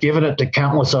and I've given it to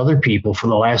countless other people for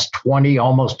the last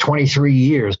almost 23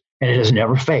 years, and it has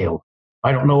never failed.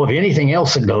 I don't know of anything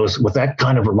else that goes with that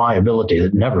kind of reliability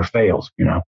that never fails.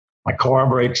 My car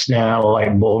breaks down, the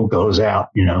light bulb goes out,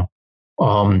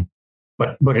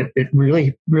 but it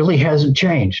really hasn't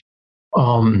changed.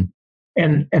 And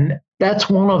that's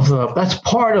that's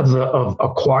part of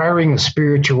acquiring a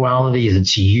spirituality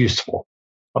that's useful.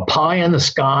 A pie in the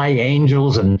sky,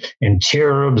 angels and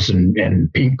cherubs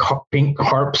and pink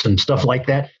harps and stuff like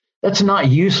that. That's not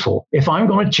useful. If I'm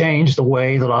going to change the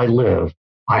way that I live,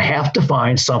 I have to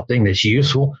find something that's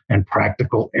useful and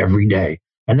practical every day.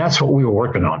 And that's what we were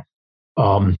working on.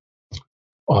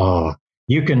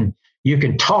 You can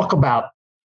talk about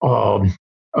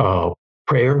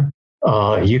prayer.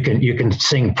 You can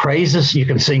sing praises. You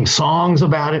can sing songs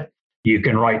about it. You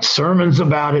can write sermons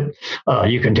about it.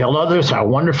 You can tell others how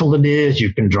wonderful it is.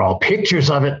 You can draw pictures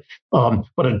of it.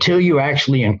 But until you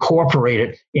actually incorporate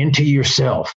it into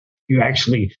yourself, you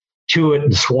actually chew it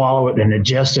and swallow it and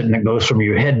ingest it, and it goes from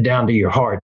your head down to your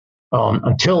heart.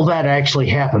 Until that actually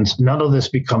happens, none of this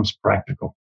becomes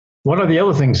practical. One of the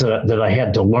other things that I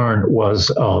had to learn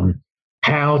was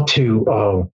how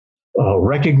to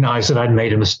recognize that I'd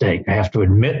made a mistake. I have to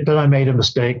admit that I made a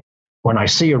mistake. When I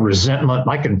see a resentment,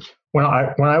 when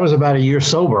I was about a year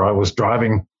sober, I was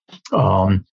driving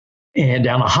and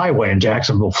down a highway in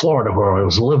Jacksonville, Florida, where I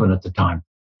was living at the time.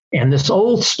 And this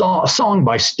old song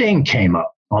by Sting came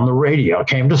up on the radio. I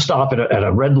came to stop at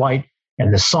a red light,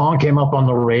 and the song came up on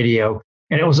the radio.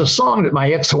 And it was a song that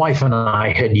my ex-wife and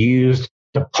I had used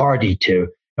to party to.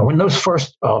 And when those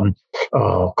first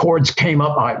chords came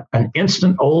up, an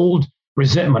instant old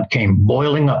resentment came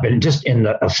boiling up. And just in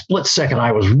a split second,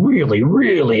 I was really,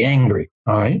 really angry.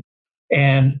 All right.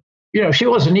 And, she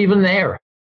wasn't even there.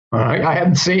 All right. I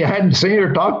hadn't seen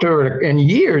her, talk to her in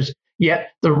years.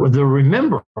 Yet the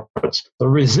remembrance, the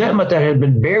resentment that had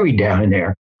been buried down in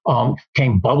there,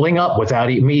 came bubbling up without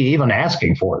me even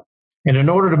asking for it. And in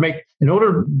order to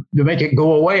make it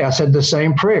go away, I said the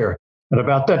same prayer. And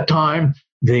about that time,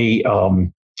 the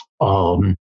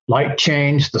light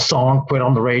changed, the song quit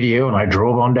on the radio, and I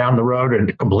drove on down the road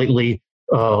and completely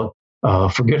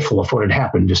forgetful of what had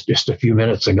happened just a few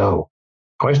minutes ago.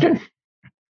 Question?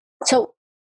 So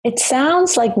it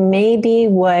sounds like maybe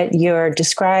what you're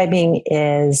describing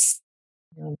is,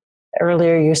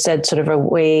 earlier you said sort of a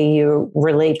way you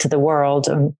relate to the world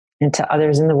and to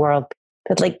others in the world,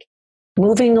 but like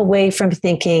moving away from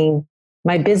thinking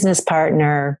my business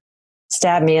partner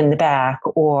stabbed me in the back,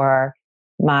 or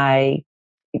that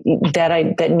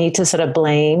need to sort of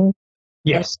blame.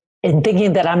 Yes. And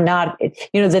thinking that I'm not,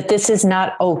 that this is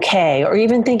not okay, or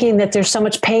even thinking that there's so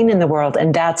much pain in the world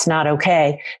and that's not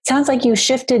okay. It sounds like you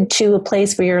shifted to a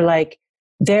place where you're like,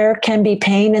 there can be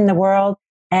pain in the world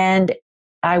and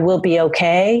I will be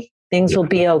okay. Things will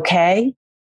be okay.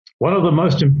 One of the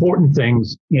most important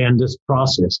things in this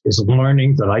process is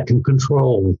learning that I can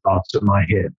control the thoughts in my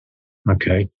head.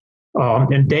 Okay.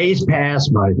 In days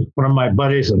past, one of my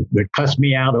buddies that cussed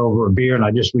me out over a beer, and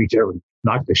I just reached over and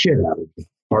knocked the shit out of him.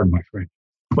 Pardon my French.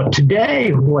 But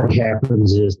today, what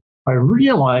happens is I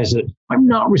realize that I'm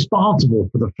not responsible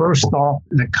for the first thought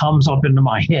that comes up into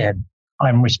my head.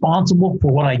 I'm responsible for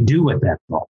what I do with that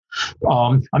thought.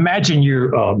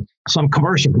 Imagine some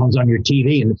commercial comes on your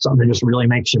TV and it's something that just really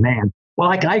makes you mad. Well,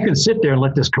 I can sit there and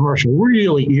let this commercial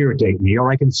really irritate me,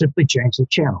 or I can simply change the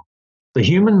channel. The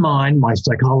human mind, my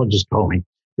psychologist told me,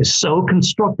 is so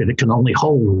constructed it can only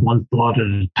hold one thought at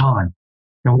a time.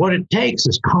 And what it takes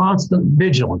is constant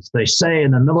vigilance. They say in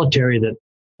the military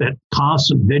that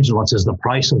constant vigilance is the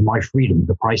price of my freedom,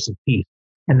 the price of peace.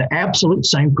 And the absolute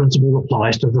same principle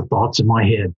applies to the thoughts in my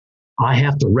head. I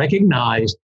have to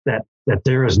recognize that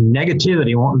there is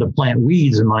negativity wanting to plant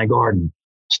weeds in my garden.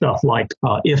 Stuff like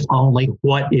if only,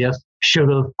 what if, should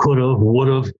have, could have, would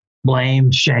have,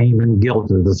 blame, shame, and guilt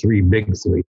are the big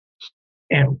three.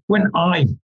 And when I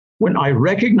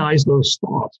recognize those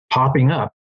thoughts popping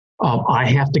up, I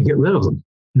have to get rid of them.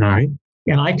 All right.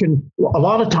 And a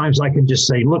lot of times I can just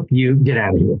say, look, you get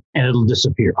out of here, and it'll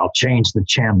disappear. I'll change the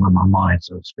channel in my mind,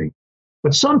 so to speak.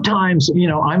 But sometimes,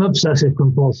 I'm obsessive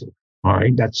compulsive. All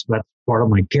right. That's part of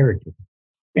my character.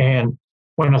 And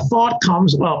when a thought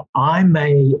comes up, I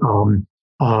may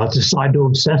decide to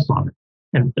obsess on it.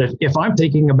 And if I'm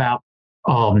thinking about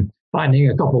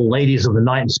finding a couple of ladies of the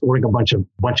night and scoring a bunch of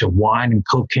wine and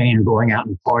cocaine and going out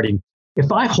and partying, if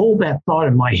I hold that thought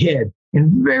in my head, in a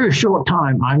very short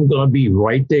time, I'm going to be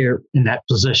right there in that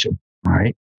position. All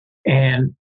right.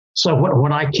 And so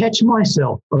when I catch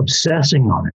myself obsessing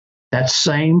on it, that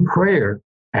same prayer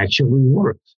actually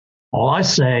works. All I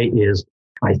say is,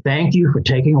 I thank you for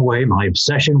taking away my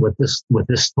obsession with this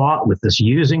thought, with this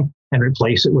using, and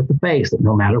replace it with the faith that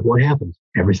no matter what happens,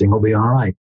 everything will be all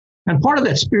right. And part of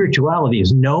that spirituality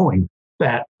is knowing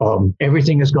that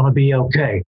everything is going to be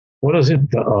okay. What is it?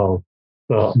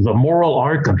 The moral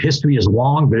arc of history is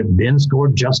long, but it bends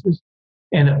toward justice.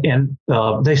 And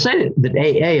they say that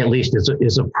AA, at least,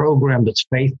 is a program that's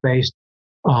faith-based.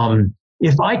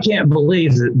 If I can't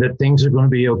believe that things are going to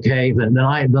be okay, then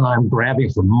I'm grabbing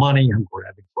for money. I'm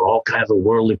grabbing for all kinds of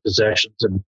worldly possessions,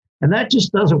 and that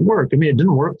just doesn't work. I mean, it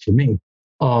didn't work for me.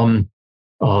 And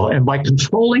by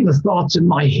controlling the thoughts in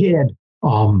my head,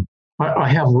 I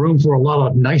have room for a lot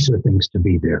of nicer things to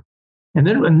be there. And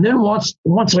then once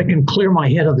I can clear my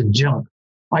head of the junk,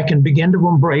 I can begin to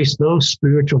embrace those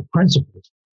spiritual principles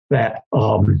that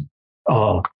I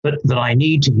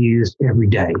need to use every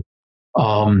day.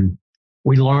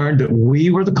 We learned that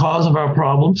we were the cause of our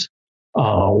problems.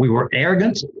 We were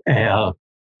arrogant. In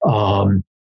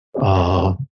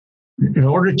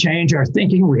order to change our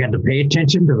thinking, we had to pay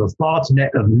attention to the thoughts of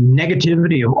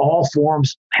negativity of all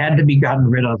forms had to be gotten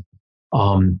rid of.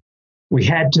 We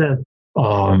had to.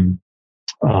 One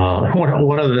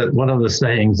of the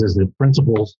sayings is that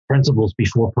principles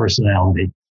before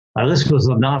personality. This was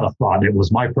not a thought; it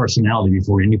was my personality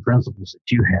before any principles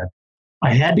that you had.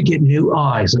 I had to get new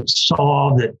eyes that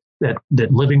saw that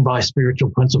living by spiritual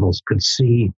principles could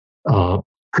see,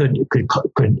 could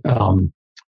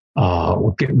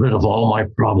get rid of all my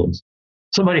problems.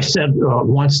 Somebody said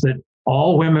once that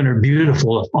all women are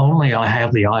beautiful if only I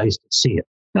have the eyes to see it.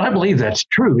 And I believe that's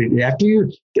true. After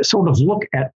you sort of look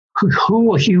at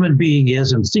who a human being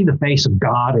is and see the face of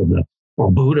God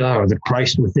or Buddha or the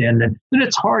Christ within, then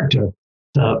it's hard to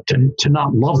to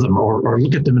not love them or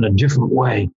look at them in a different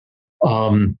way.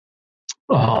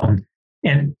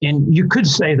 And you could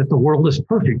say that the world is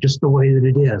perfect just the way that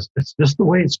it is. It's just the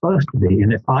way it's supposed to be.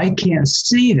 And if I can't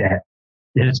see that,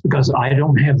 then it's because I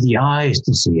don't have the eyes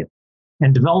to see it.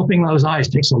 And developing those eyes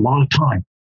takes a lot of time.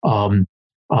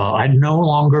 I no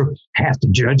longer have to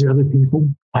judge other people.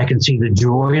 I can see the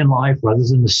joy in life rather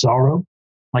than the sorrow.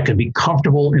 I can be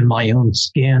comfortable in my own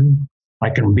skin. I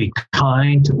can be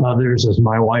kind to others. As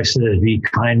my wife says, be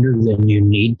kinder than you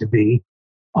need to be.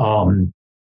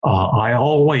 I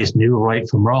always knew right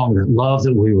from wrong that love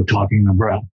that we were talking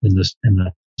about in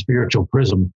the spiritual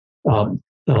prism,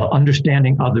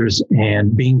 understanding others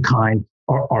and being kind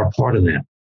are part of that.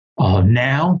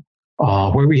 Now,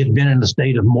 where we had been in a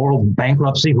state of moral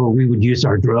bankruptcy, where we would use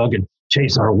our drug and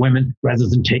chase our women rather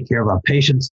than take care of our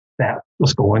patients, that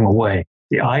was going away.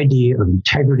 The idea of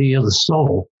integrity of the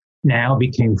soul now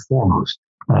became foremost.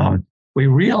 We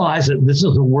realized that this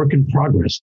is a work in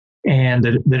progress, and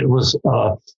that it was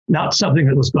not something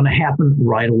that was going to happen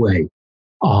right away.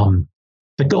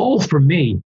 The goal for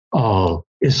me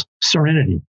is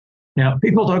serenity. Now,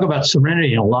 people talk about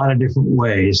serenity in a lot of different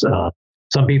ways.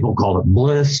 Some people call it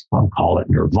bliss, some call it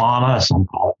nirvana, some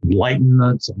call it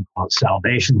enlightenment, some call it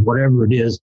salvation, whatever it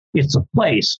is. It's a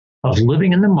place of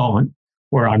living in the moment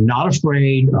where I'm not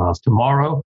afraid of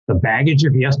tomorrow. The baggage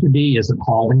of yesterday isn't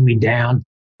hauling me down.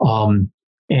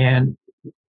 And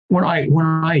when I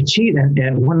achieve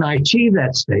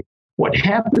that state, what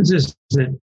happens is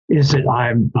that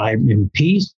I'm in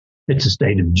peace. It's a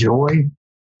state of joy.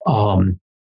 And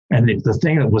the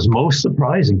thing that was most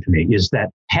surprising to me is that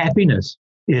happiness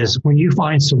is when you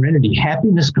find serenity,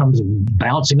 happiness comes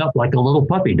bouncing up like a little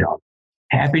puppy dog.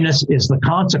 Happiness is the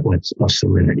consequence of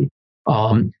serenity.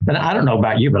 And I don't know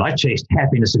about you, but I chased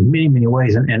happiness in many, many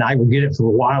ways, and I would get it for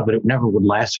a while, but it never would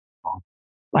last for long.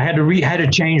 I had to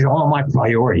change all of my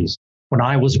priorities. When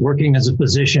I was working as a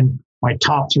physician, my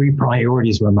top three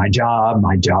priorities were my job,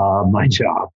 my job, my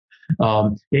job.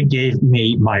 It gave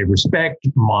me my respect,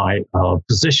 my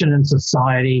position in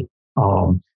society.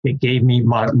 It gave me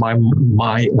my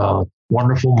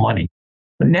wonderful money.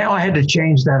 But now I had to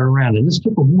change that around, and this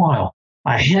took a while.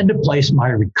 I had to place my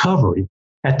recovery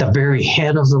at the very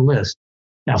head of the list.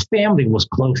 Now, family was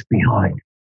close behind.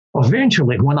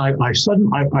 Eventually, when I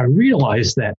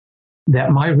realized that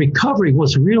my recovery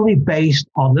was really based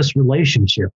on this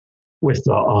relationship with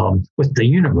the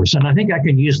universe, and I think I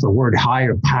can use the word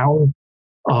higher power.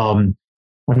 I'm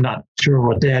not sure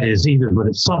what that is either, but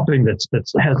it's something that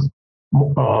has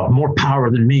more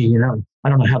power than me. You know, I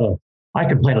don't know how to. I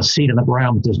can plant a seed in the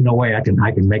ground, but there's no way I can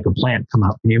make a plant come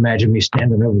out. Can you imagine me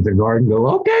standing over the garden, go,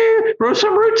 okay, grow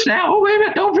some roots now. Oh, wait a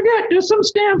minute, don't forget, do some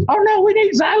stems. Oh no, we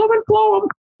need xylem and phloem.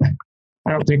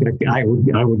 I don't think I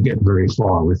would get very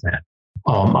far with that.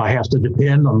 I have to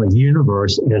depend on the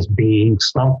universe as being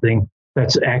something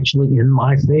that's actually in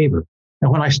my favor. And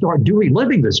when I start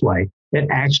living this way, it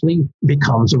actually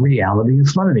becomes a reality in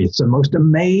front of me. It's the most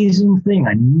amazing thing.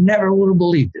 I never would have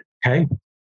believed it. Okay.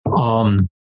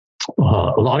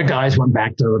 A lot of guys went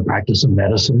back to the practice of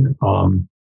medicine. A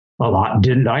lot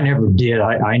didn't. I never did.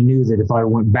 I knew that if I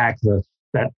went back,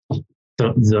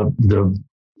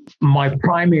 my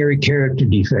primary character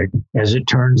defect, as it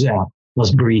turns out,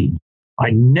 was greed.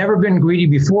 I'd never been greedy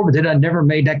before, but then I'd never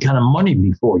made that kind of money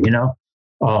before, you know.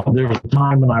 There was a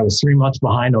time when I was 3 months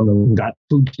behind on them, got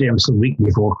food stamps the week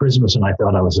before Christmas, and I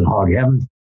thought I was in hog heaven.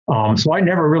 So I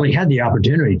never really had the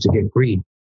opportunity to get greed.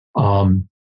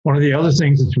 One of the other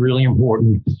things that's really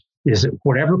important is that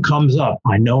whatever comes up,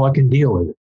 I know I can deal with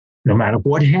it. No matter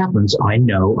what happens, I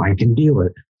know I can deal with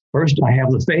it. First, I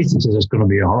have the faith that says it's going to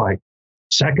be all right.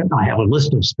 Second, I have a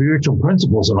list of spiritual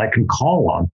principles that I can call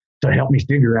on to help me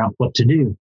figure out what to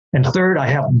do. And third, I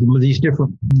have these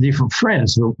different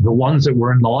friends, the ones that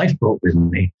were in the lifeboat with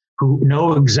me, who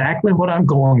know exactly what I'm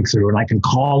going through, and I can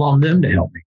call on them to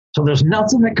help me. So there's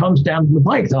nothing that comes down to the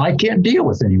pike that I can't deal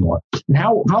with anymore. And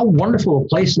how wonderful a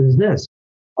place is this?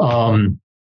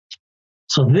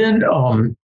 So then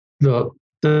the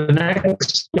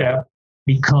next step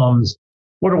becomes,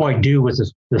 what do I do with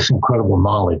this incredible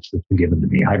knowledge that's been given to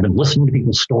me? I've been listening to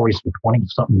people's stories for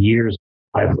 20-something years.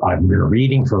 I've been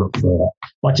reading for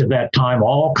much of that time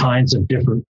all kinds of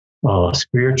different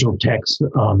spiritual texts.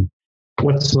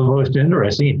 What's the most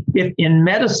interesting? If in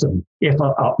medicine, if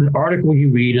an article you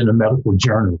read in a medical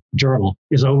journal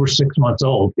is over 6 months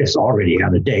old, it's already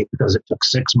out of date because it took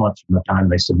 6 months from the time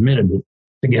they submitted it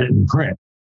to get it in print.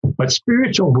 But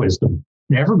spiritual wisdom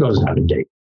never goes out of date.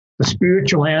 The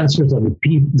spiritual answers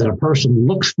that a person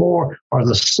looks for are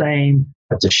the same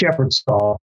that the shepherd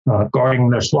saw guarding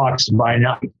their flocks by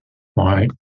night. All right.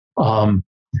 And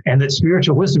that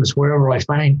spiritual wisdom is wherever I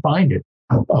find it.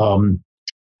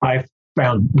 I've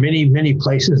found many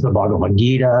places, the Bhagavad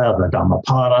Gita, the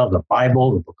Dhammapada, the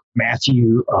Bible, the book of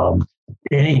Matthew,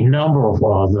 any number of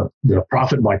the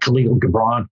Prophet by Khalil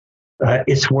Gibran.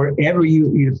 It's wherever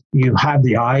you have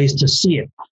the eyes to see it.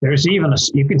 There's even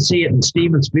you can see it in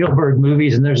Steven Spielberg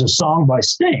movies, and there's a song by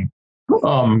Sting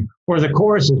where the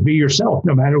chorus is "Be yourself,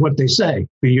 no matter what they say.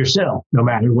 Be yourself, no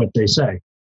matter what they say."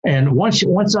 And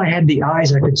once I had the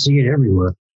eyes, I could see it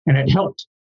everywhere, and it helped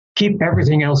keep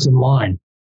everything else in line.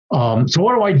 So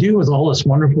what do I do with all this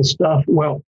wonderful stuff?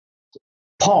 Well,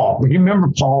 Paul, you remember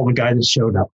Paul, the guy that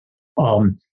showed up?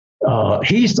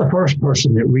 He's the first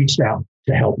person that reached out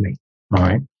to help me. All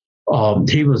right.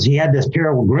 He had this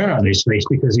terrible grin on his face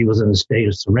because he was in a state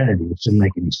of serenity, which didn't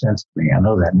make any sense to me. I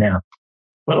know that now.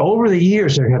 But over the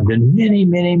years, there have been many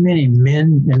men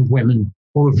and women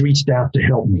who have reached out to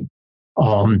help me.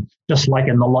 Just like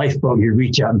in the lifeboat, you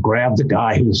reach out and grab the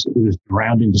guy who's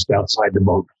drowning just outside the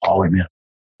boat, haul him in.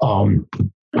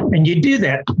 And you do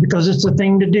that because it's the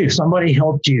thing to do. Somebody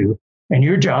helped you, and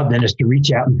your job then is to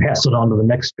reach out and pass it on to the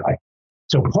next guy.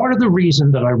 So part of the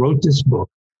reason that I wrote this book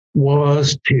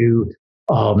was to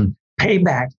pay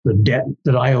back the debt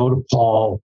that I owe to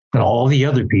Paul and all the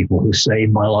other people who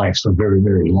saved my life so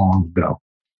very long ago.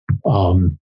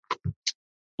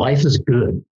 Life is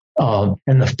good.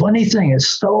 And the funny thing is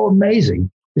so amazing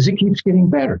is it keeps getting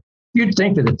better. You'd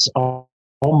think that it's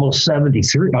almost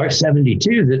 73 or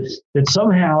 72 that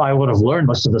somehow I would have learned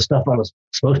most of the stuff I was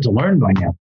supposed to learn by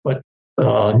now. But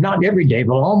not every day,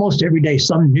 but almost every day,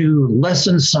 some new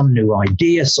lesson, some new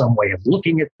idea, some way of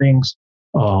looking at things,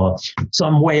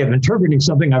 some way of interpreting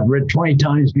something I've read 20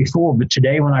 times before. But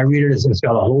today when I read it, it's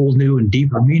got a whole new and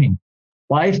deeper meaning.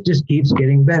 Life just keeps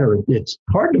getting better. It's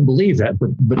hard to believe that,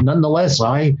 but nonetheless,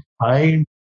 I'm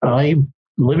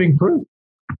living proof.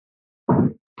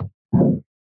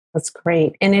 That's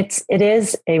great. And it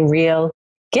is a real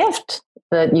gift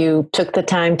that you took the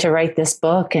time to write this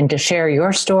book and to share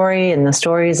your story and the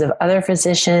stories of other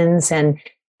physicians.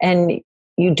 And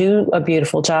you do a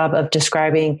beautiful job of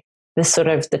describing this sort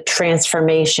of the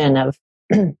transformation of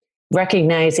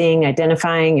recognizing,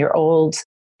 identifying the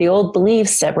old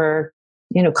beliefs that were,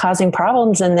 causing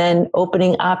problems, and then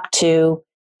opening up to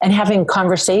and having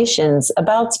conversations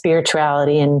about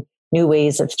spirituality and new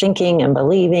ways of thinking and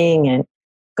believing and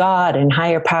God and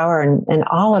higher power and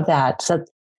all of that. So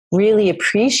really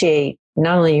appreciate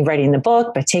not only writing the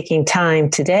book, but taking time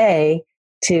today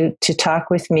to talk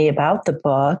with me about the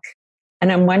book.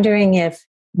 And I'm wondering if,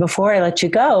 before I let you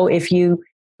go, if you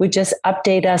would just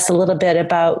update us a little bit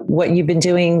about what you've been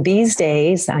doing these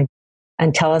days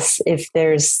and tell us if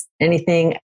there's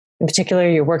anything in particular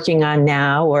you're working on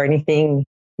now or anything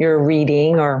you're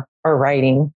reading or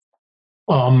writing.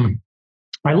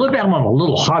 I live out on a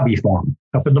little hobby farm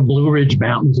up in the Blue Ridge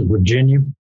Mountains of Virginia,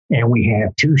 and we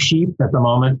have 2 sheep at the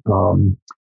moment,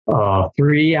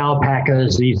 3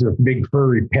 alpacas. These are big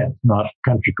furry pets, not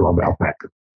country club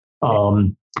alpacas.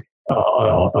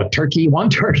 A turkey, 1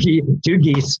 turkey, 2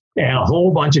 geese, and a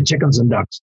whole bunch of chickens and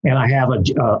ducks. And I have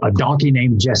a donkey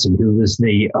named Jessie, who is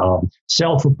the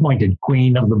self-appointed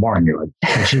queen of the barnyard.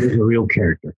 And she is a real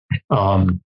character.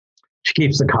 She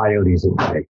keeps the coyotes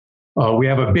at bay. We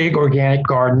have a big organic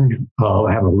garden.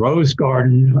 I have a rose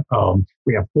garden.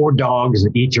 We have 4 dogs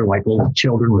that each are like little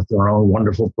children with their own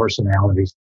wonderful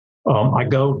personalities. I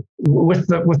go with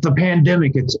the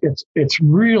pandemic. It's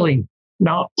really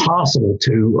not possible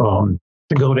to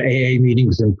go to AA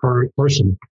meetings in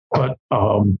person, but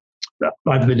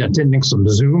I've been attending some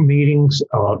Zoom meetings,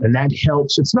 and that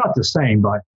helps. It's not the same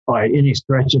by any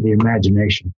stretch of the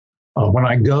imagination. When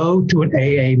I go to an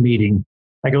AA meeting,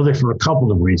 I go there for a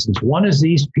couple of reasons. One is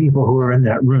these people who are in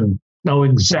that room know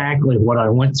exactly what I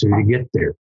went through to get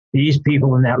there. These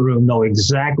people in that room know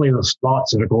exactly the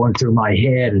thoughts that are going through my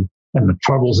head and the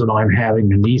troubles that I'm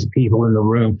having. And these people in the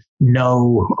room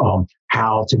know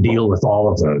how to deal with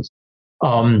all of those.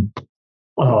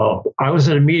 I was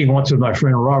at a meeting once with my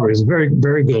friend Robert. He's a very,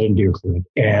 very good and dear friend.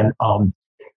 And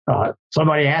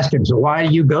somebody asked him, so why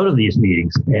do you go to these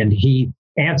meetings? And he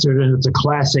answered, and it's a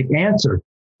classic answer,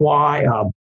 why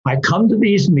I come to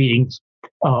these meetings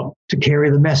to carry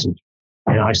the message.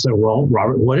 And I said, well,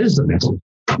 Robert, what is the message?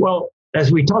 Well,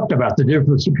 as we talked about, the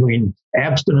difference between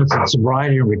abstinence and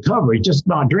sobriety and recovery, just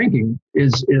not drinking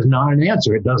is not an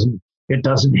answer. It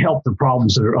doesn't help the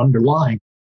problems that are underlying.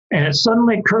 And it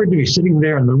suddenly occurred to me sitting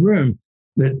there in the room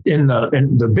that in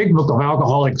the big book of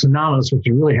Alcoholics Anonymous, which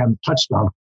you really haven't touched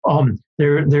on,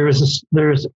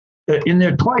 there's in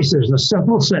there twice, there's a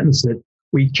simple sentence that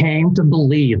we came to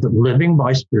believe that living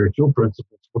by spiritual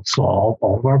principles would solve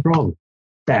all of our problems.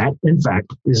 that, in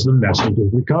fact, is the message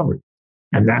of recovery.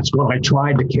 And that's what I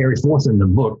tried to carry forth in the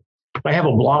book. I have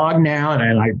a blog now,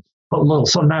 and I put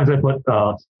sometimes I put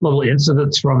little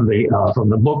incidents from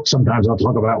the book. Sometimes I'll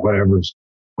talk about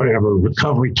whatever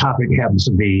recovery topic happens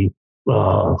to be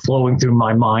flowing through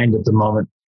my mind at the moment.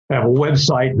 I have a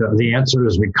website, The Answer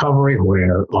is Recovery,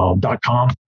 .com,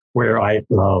 where I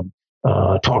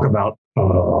talk about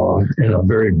in a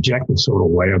very objective sort of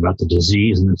way about the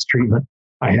disease and its treatment.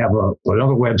 I have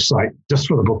another website just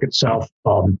for the book itself,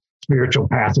 Spiritual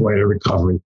Pathway to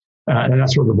Recovery, and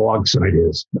that's where the blog site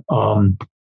is.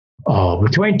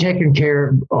 Between taking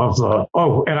care of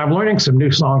and I'm learning some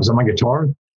new songs on my guitar.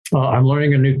 I'm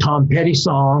learning a new Tom Petty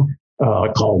song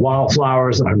called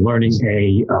Wildflowers, and I'm learning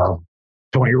a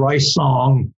Tony Rice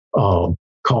song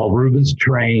called Reuben's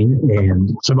Train,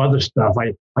 and some other stuff.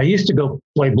 I used to go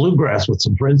play bluegrass with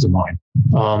some friends of mine,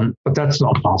 but that's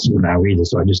not possible now either,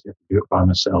 so I just have to do it by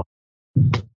myself.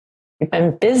 You've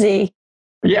been busy.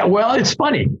 Yeah, well, it's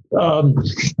funny.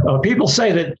 People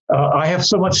say that I have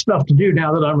so much stuff to do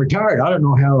now that I'm retired. I don't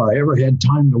know how I ever had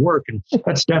time to work, and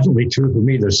that's definitely true for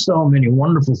me. There's so many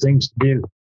wonderful things to do.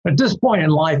 At this point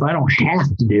in life, I don't have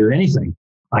to do anything.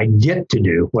 I get to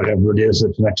do whatever it is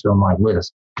that's next on my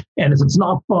list. And if it's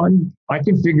not fun, I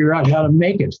can figure out how to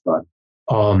make it fun.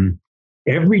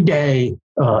 Every day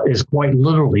is quite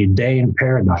literally a day in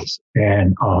paradise.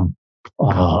 And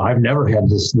I've never had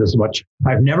this much.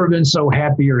 I've never been so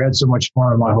happy or had so much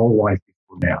fun in my whole life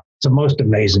before now. It's the most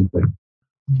amazing thing.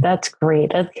 That's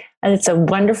great. And it's a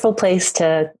wonderful place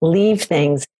to leave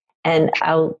things. And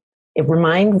I'll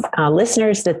remind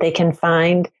listeners that they can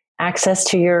find access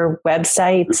to your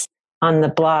websites on the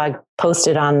blog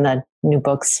posted on the New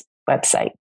Books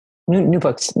website, New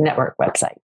Books Network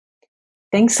website.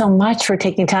 Thanks so much for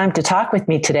taking time to talk with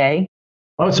me today.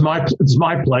 Oh, it's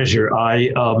my pleasure.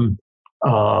 I'm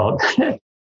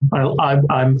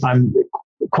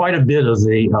quite a bit of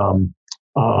the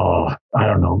I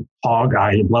don't know, hog.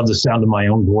 I love the sound of my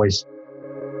own voice.